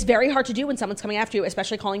 It's very hard to do when someone's coming after you,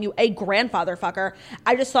 especially calling you a grandfather fucker.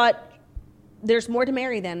 I just thought there's more to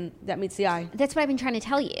Mary than that meets the eye. That's what I've been trying to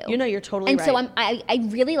tell you. You know, you're totally right. And so I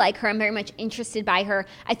really like her. I'm very much interested by her.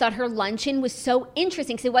 I thought her luncheon was so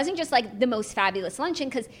interesting because it wasn't just like the most fabulous luncheon,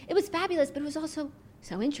 because it was fabulous, but it was also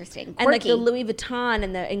so interesting, quirky. And like the Louis Vuitton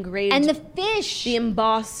and the engraved and the fish, the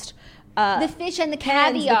embossed. The fish and the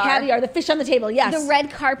caviar. The fish on the table, yes. The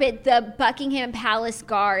red carpet, the Buckingham Palace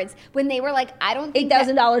guards, when they were like, I don't think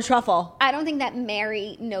 $8,000 truffle. I don't think that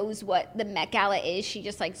Mary knows what the Met Gala is. She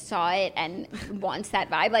just like saw it and wants that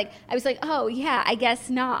vibe. Like, I was like, oh yeah, I guess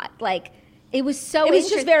not. Like, it was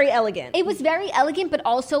just very elegant. It was very elegant, but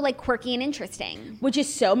also like quirky and interesting. Which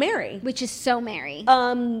is so Mary.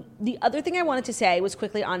 The other thing I wanted to say was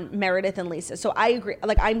quickly on Meredith and Lisa. So I agree.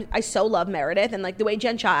 Like I so love Meredith, and like the way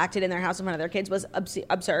Jen Shah acted in their house in front of their kids was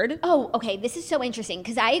absurd. Oh, okay. This is so interesting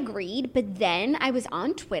because I agreed, but then I was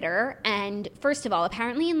on Twitter, and first of all,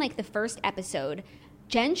 apparently in like the first episode,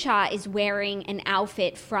 Jen Shah is wearing an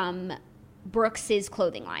outfit from Brooks's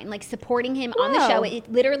clothing line, like supporting him on the show.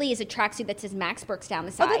 It literally is a tracksuit that says Max Brooks down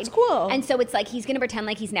the side. Oh, that's cool. And so it's like he's going to pretend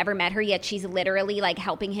like he's never met her, yet she's literally like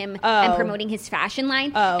helping him and promoting his fashion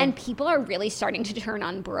line. And people are really starting to turn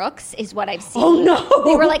on Brooks, is what I've seen. Oh no!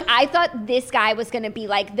 They were like, I thought this guy was going to be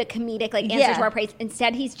like the comedic like answer to our praise.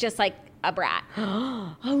 Instead, he's just like a brat.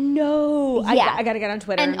 Oh no! Yeah. I gotta get on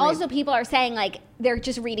Twitter. And also people are saying like they're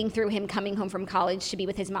just reading through him coming home from college to be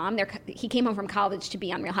with his mom. He came home from college to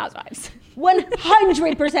be on Real Housewives.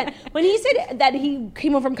 100%. When he said that he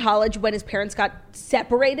came home from college when his parents got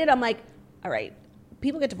separated, I'm like, all right.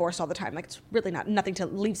 People get divorced all the time. Like, it's really nothing to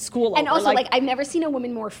leave school over. And also, like, I've never seen a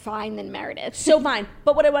woman more fine than Meredith. So fine.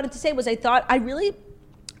 But what I wanted to say was I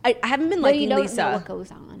haven't been liking Lisa. You don't know what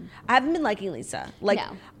goes on. I haven't been liking Lisa. Like,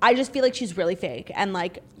 no. I just feel like she's really fake. And,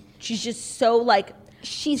 like, she's just so, like,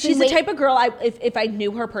 she's the type of girl if I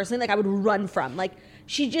knew her personally, like, I would run from. Like,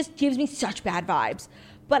 she just gives me such bad vibes.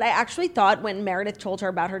 But I actually thought when Meredith told her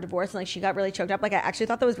about her divorce and like she got really choked up, like I actually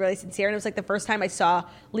thought that was really sincere. And it was like the first time I saw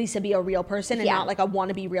Lisa be a real person and not like a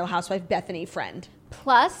wannabe Real Housewife Bethany friend.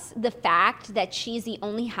 Plus the fact that she's the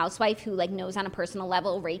only housewife who like knows on a personal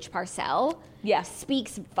level Rach Parcell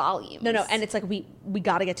speaks volumes. No, and it's like we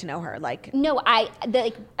got to get to know her. Like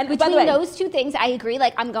between those two things, I agree.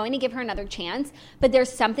 Like I'm going to give her another chance, but there's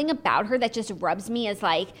something about her that just rubs me as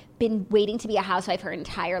like been waiting to be a housewife her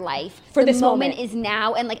entire life. For the this moment is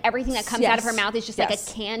now, and like everything that comes out of her mouth is just like a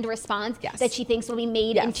canned response that she thinks will be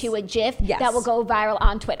made into a GIF that will go viral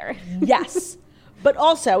on Twitter. Yes. But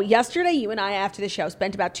also, yesterday, you and I, after the show,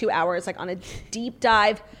 spent about 2 hours like on a deep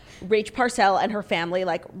dive Rach Parcell and her family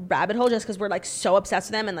like rabbit hole, just because we're like so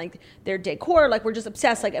obsessed with them and like their decor, like we're just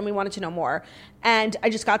obsessed, like, and we wanted to know more. And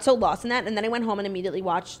I just got so lost in that. And then I went home and immediately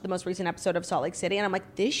watched the most recent episode of Salt Lake City, and I'm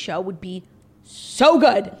like, this show would be so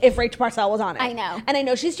good if Rach Parcell was on it. I know. And I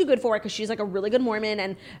know she's too good for it because she's like a really good Mormon,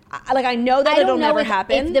 and I know that it'll never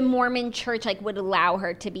happen. If the Mormon church like would allow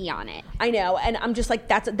her to be on it. I know, and I'm just like,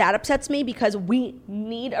 that upsets me because we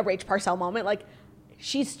need a Rach Parcell moment. Like,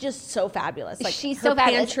 she's just so fabulous. Like, she's so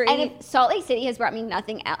fabulous. And if Salt Lake City has brought me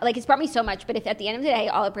nothing else, like it's brought me so much, but if at the end of the day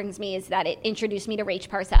all it brings me is that it introduced me to Rach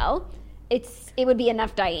Parcell, it would be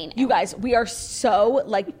enough Diane. You guys, we are so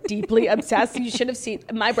like deeply obsessed. You should have seen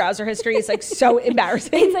my browser history is like so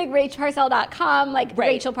embarrassing. It's like RachParcell.com, like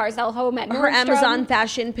Rachel Parcell home at Nordstrom. Her Amazon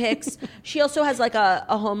fashion pics. She also has like a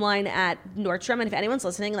home line at Nordstrom. And if anyone's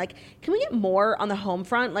listening, like, can we get more on the home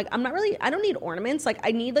front? Like, I don't need ornaments. Like,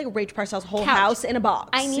 I need like Rach Parcell's whole house in a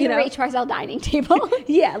box. I need a Rach Parcell dining table.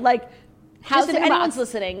 Yeah, like. House just if anyone's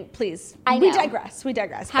listening, please. We digress.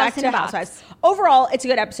 Back in to a box. Housewives. Overall, it's a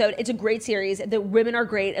good episode. It's a great series. The women are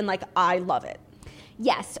great, and like I love it.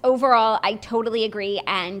 Yes, overall, I totally agree,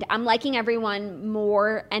 and I'm liking everyone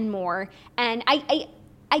more and more. And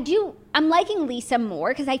I'm liking Lisa more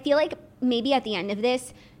because I feel like maybe at the end of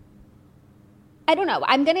this, I don't know.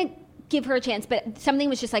 I'm gonna give her a chance, but something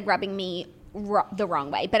was just like rubbing me the wrong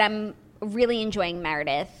way. But I'm really enjoying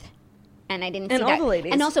Meredith. And I didn't see and that. all the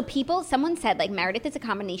ladies. And also someone said, like, Meredith is a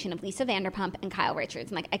combination of Lisa Vanderpump and Kyle Richards.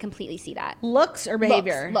 I'm like, I completely see that. Looks or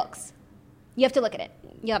behavior? Looks. You have to look at it.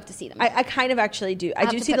 You have to see them. I kind of actually do. I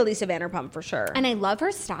do see the Lisa Vanderpump for sure. And I love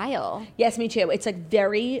her style. Yes, me too. It's like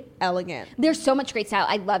very elegant. There's so much great style.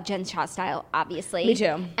 I love Jen Shah's style, obviously. Me too.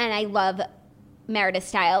 And I love Meredith's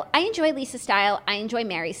style. I enjoy Lisa's style. I enjoy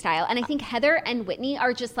Mary's style. And I think Heather and Whitney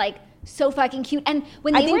are just like so fucking cute. And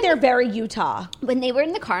when I think they're very Utah. When they were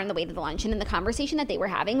in the car on the way to the luncheon, and the conversation that they were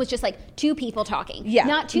having was just like two people talking. Yeah.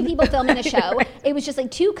 Not two people filming a show. Right. It was just like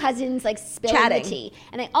two cousins like spilling Chatting. the tea.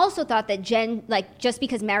 And I also thought that Jen, like, just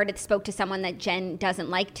because Meredith spoke to someone that Jen doesn't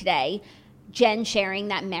like today, Jen sharing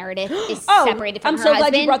that Meredith is separated from her husband. I'm so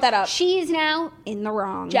glad you brought that up. She is now in the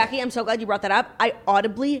wrong. Jackie, I'm so glad you brought that up. I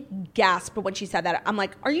audibly gasped when she said that. I'm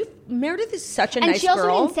like, Meredith is such a nice girl. And she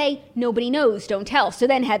also didn't say, nobody knows, don't tell. So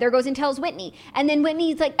then Heather goes and tells Whitney. And then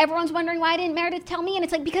Whitney's like, everyone's wondering why didn't Meredith tell me? And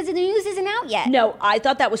it's like, because the news isn't out yet. No, I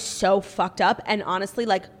thought that was so fucked up and honestly,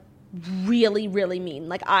 like, really, really mean.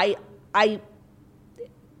 Like,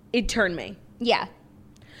 it turned me. Yeah.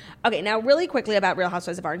 Okay, now really quickly about Real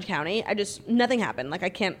Housewives of Orange County. Nothing happened. Like, I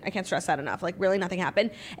can't stress that enough. Like, really nothing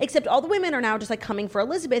happened. Except all the women are now just, like, coming for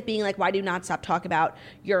Elizabeth, being like, why do you not stop talking about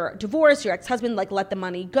your divorce, your ex-husband, like, let the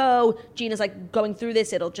money go. Gina's, like, going through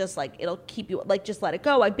this. It'll just, like, it'll keep you, like, just let it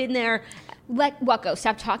go. I've been there. Let what go?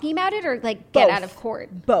 Stop talking about it or, like, get out of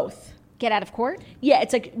court? Both. Get out of court? Yeah,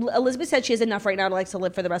 it's like, Elizabeth said she has enough right now to, like, to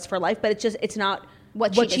live for the rest of her life, but it's not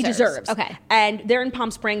what she deserves. Okay. And they're in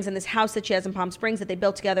Palm Springs, and this house that she has in Palm Springs that they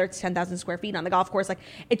built together, it's 10,000 square feet on the golf course. Like,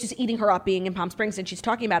 it's just eating her up being in Palm Springs, and she's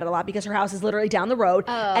talking about it a lot because her house is literally down the road,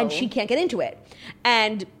 and she can't get into it.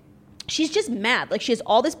 And she's just mad. Like, she has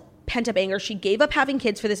all this pent-up anger. She gave up having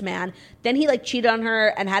kids for this man. Then he, like, cheated on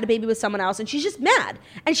her and had a baby with someone else, and she's just mad.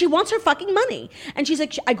 And she wants her fucking money. And she's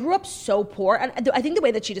like, I grew up so poor. And I think the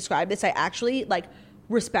way that she described this, I actually, like,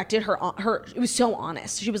 respected her. It was so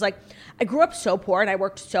honest. She was like, I grew up so poor and I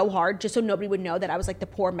worked so hard just so nobody would know that I was like the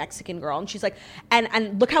poor Mexican girl. And she's like,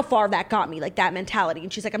 and look how far that got me, like that mentality.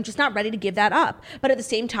 And she's like, I'm just not ready to give that up. But at the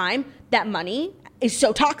same time, that money is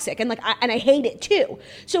so toxic, and like I hate it too.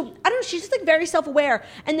 So I don't know. She's just like very self-aware,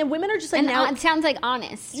 and the women are just like, and now it sounds like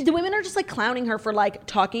honest. The women are just like clowning her for like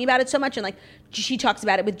talking about it so much, and like she talks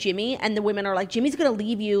about it with Jimmy, and the women are like, Jimmy's gonna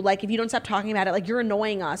leave you, like if you don't stop talking about it, like you're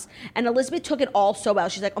annoying us. And Elizabeth took it all so well.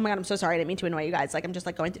 She's like, oh my god, I'm so sorry, I didn't mean to annoy you guys. Like I'm just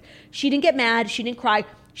like going through. She didn't get mad. She didn't cry.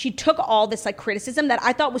 She took all this like criticism that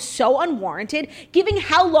I thought was so unwarranted, given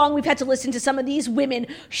how long we've had to listen to some of these women,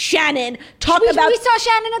 Shannon, talk about. We saw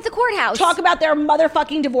Shannon at the courthouse. Talk about their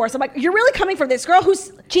motherfucking divorce. I'm like, you're really coming from this girl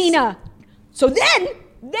who's Gina. So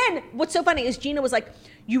then what's so funny is Gina was like,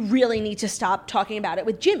 you really need to stop talking about it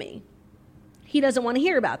with Jimmy. He doesn't want to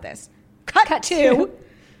hear about this. Cut to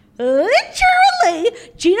literally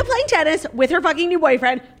Gina playing tennis with her fucking new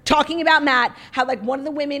boyfriend, talking about Matt, how like one of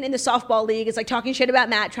the women in the softball league is like talking shit about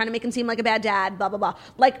Matt, trying to make him seem like a bad dad, blah blah blah.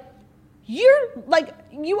 Like you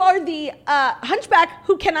are the hunchback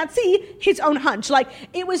who cannot see his own hunch. Like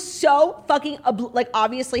it was so fucking like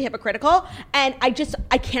obviously hypocritical, and I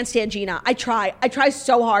can't stand Gina. I try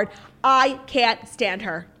so hard. I can't stand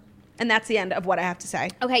her. And that's the end of what I have to say.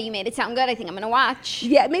 Okay, you made it sound good. I think I'm going to watch.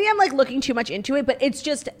 Yeah, maybe I'm like looking too much into it, but it's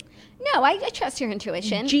just... No, I trust your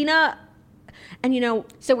intuition. Gina, and you know...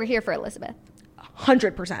 So we're here for Elizabeth.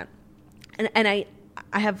 100%. And I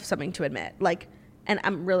have something to admit. Like, and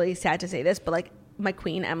I'm really sad to say this, but like my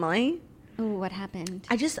queen, Emily... Ooh, what happened?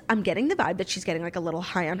 I'm getting the vibe that she's getting like a little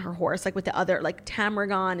high on her horse, like with the other, like Tamara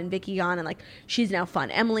gone and Vicky gone, and like she's now fun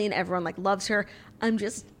Emily and everyone like loves her. I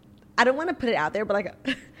don't want to put it out there, but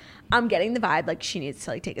like... I'm getting the vibe like she needs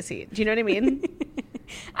to like take a seat. Do you know what I mean?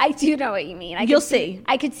 I do know what you mean. You'll see.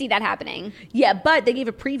 I could see that happening. Yeah, but they gave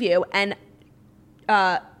a preview, and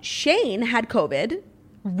Shane had COVID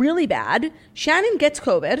really bad. Shannon gets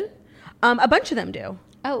COVID. A bunch of them do.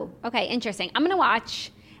 Oh, okay. Interesting. I'm going to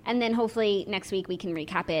watch. And then hopefully next week we can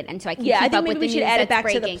recap it, and so I can keep I think up maybe with we the should news add it back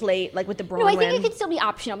breaking. to the plate, like with the Braun No, I think win. it could still be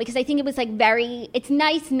optional because I think it was like it's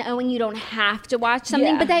nice knowing you don't have to watch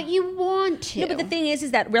something, but that you want to. No, but the thing is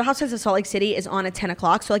that Real Housewives of Salt Lake City is on at 10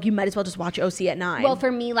 o'clock, so like you might as well just watch OC at 9. Well,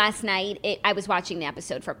 for me last night, I was watching the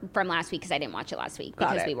episode from last week because I didn't watch it last week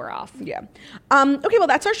because we were off. Yeah. Okay, well,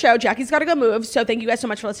 that's our show. Jackie's got to go move, so thank you guys so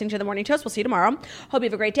much for listening to The Morning Toast. We'll see you tomorrow. Hope you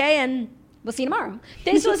have a great day, and We'll see you tomorrow.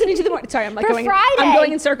 Thanks for listening to the morning. Sorry, I'm like For going. Friday. I'm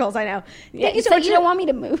going in circles. I know. Thank you so much. You don't want me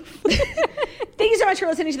to move. Thank you so much for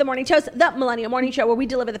listening to the Morning Toast, the Millennial Morning Show, where we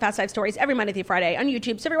deliver the Fast Five stories every Monday through Friday on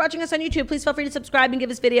YouTube. So if you're watching us on YouTube, please feel free to subscribe and give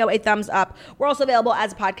this video a thumbs up. We're also available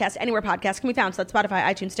as a podcast anywhere podcasts can be found. So that's Spotify,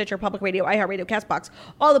 iTunes, Stitcher, Public Radio, iHeartRadio, CastBox,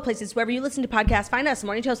 all the places wherever you listen to podcasts. Find us,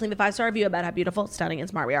 Morning Toast. Leave a 5-star review about how beautiful, stunning, and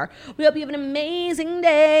smart we are. We hope you have an amazing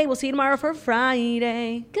day. We'll see you tomorrow for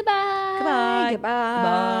Friday. Goodbye. Goodbye.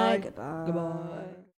 Goodbye. Goodbye. Goodbye.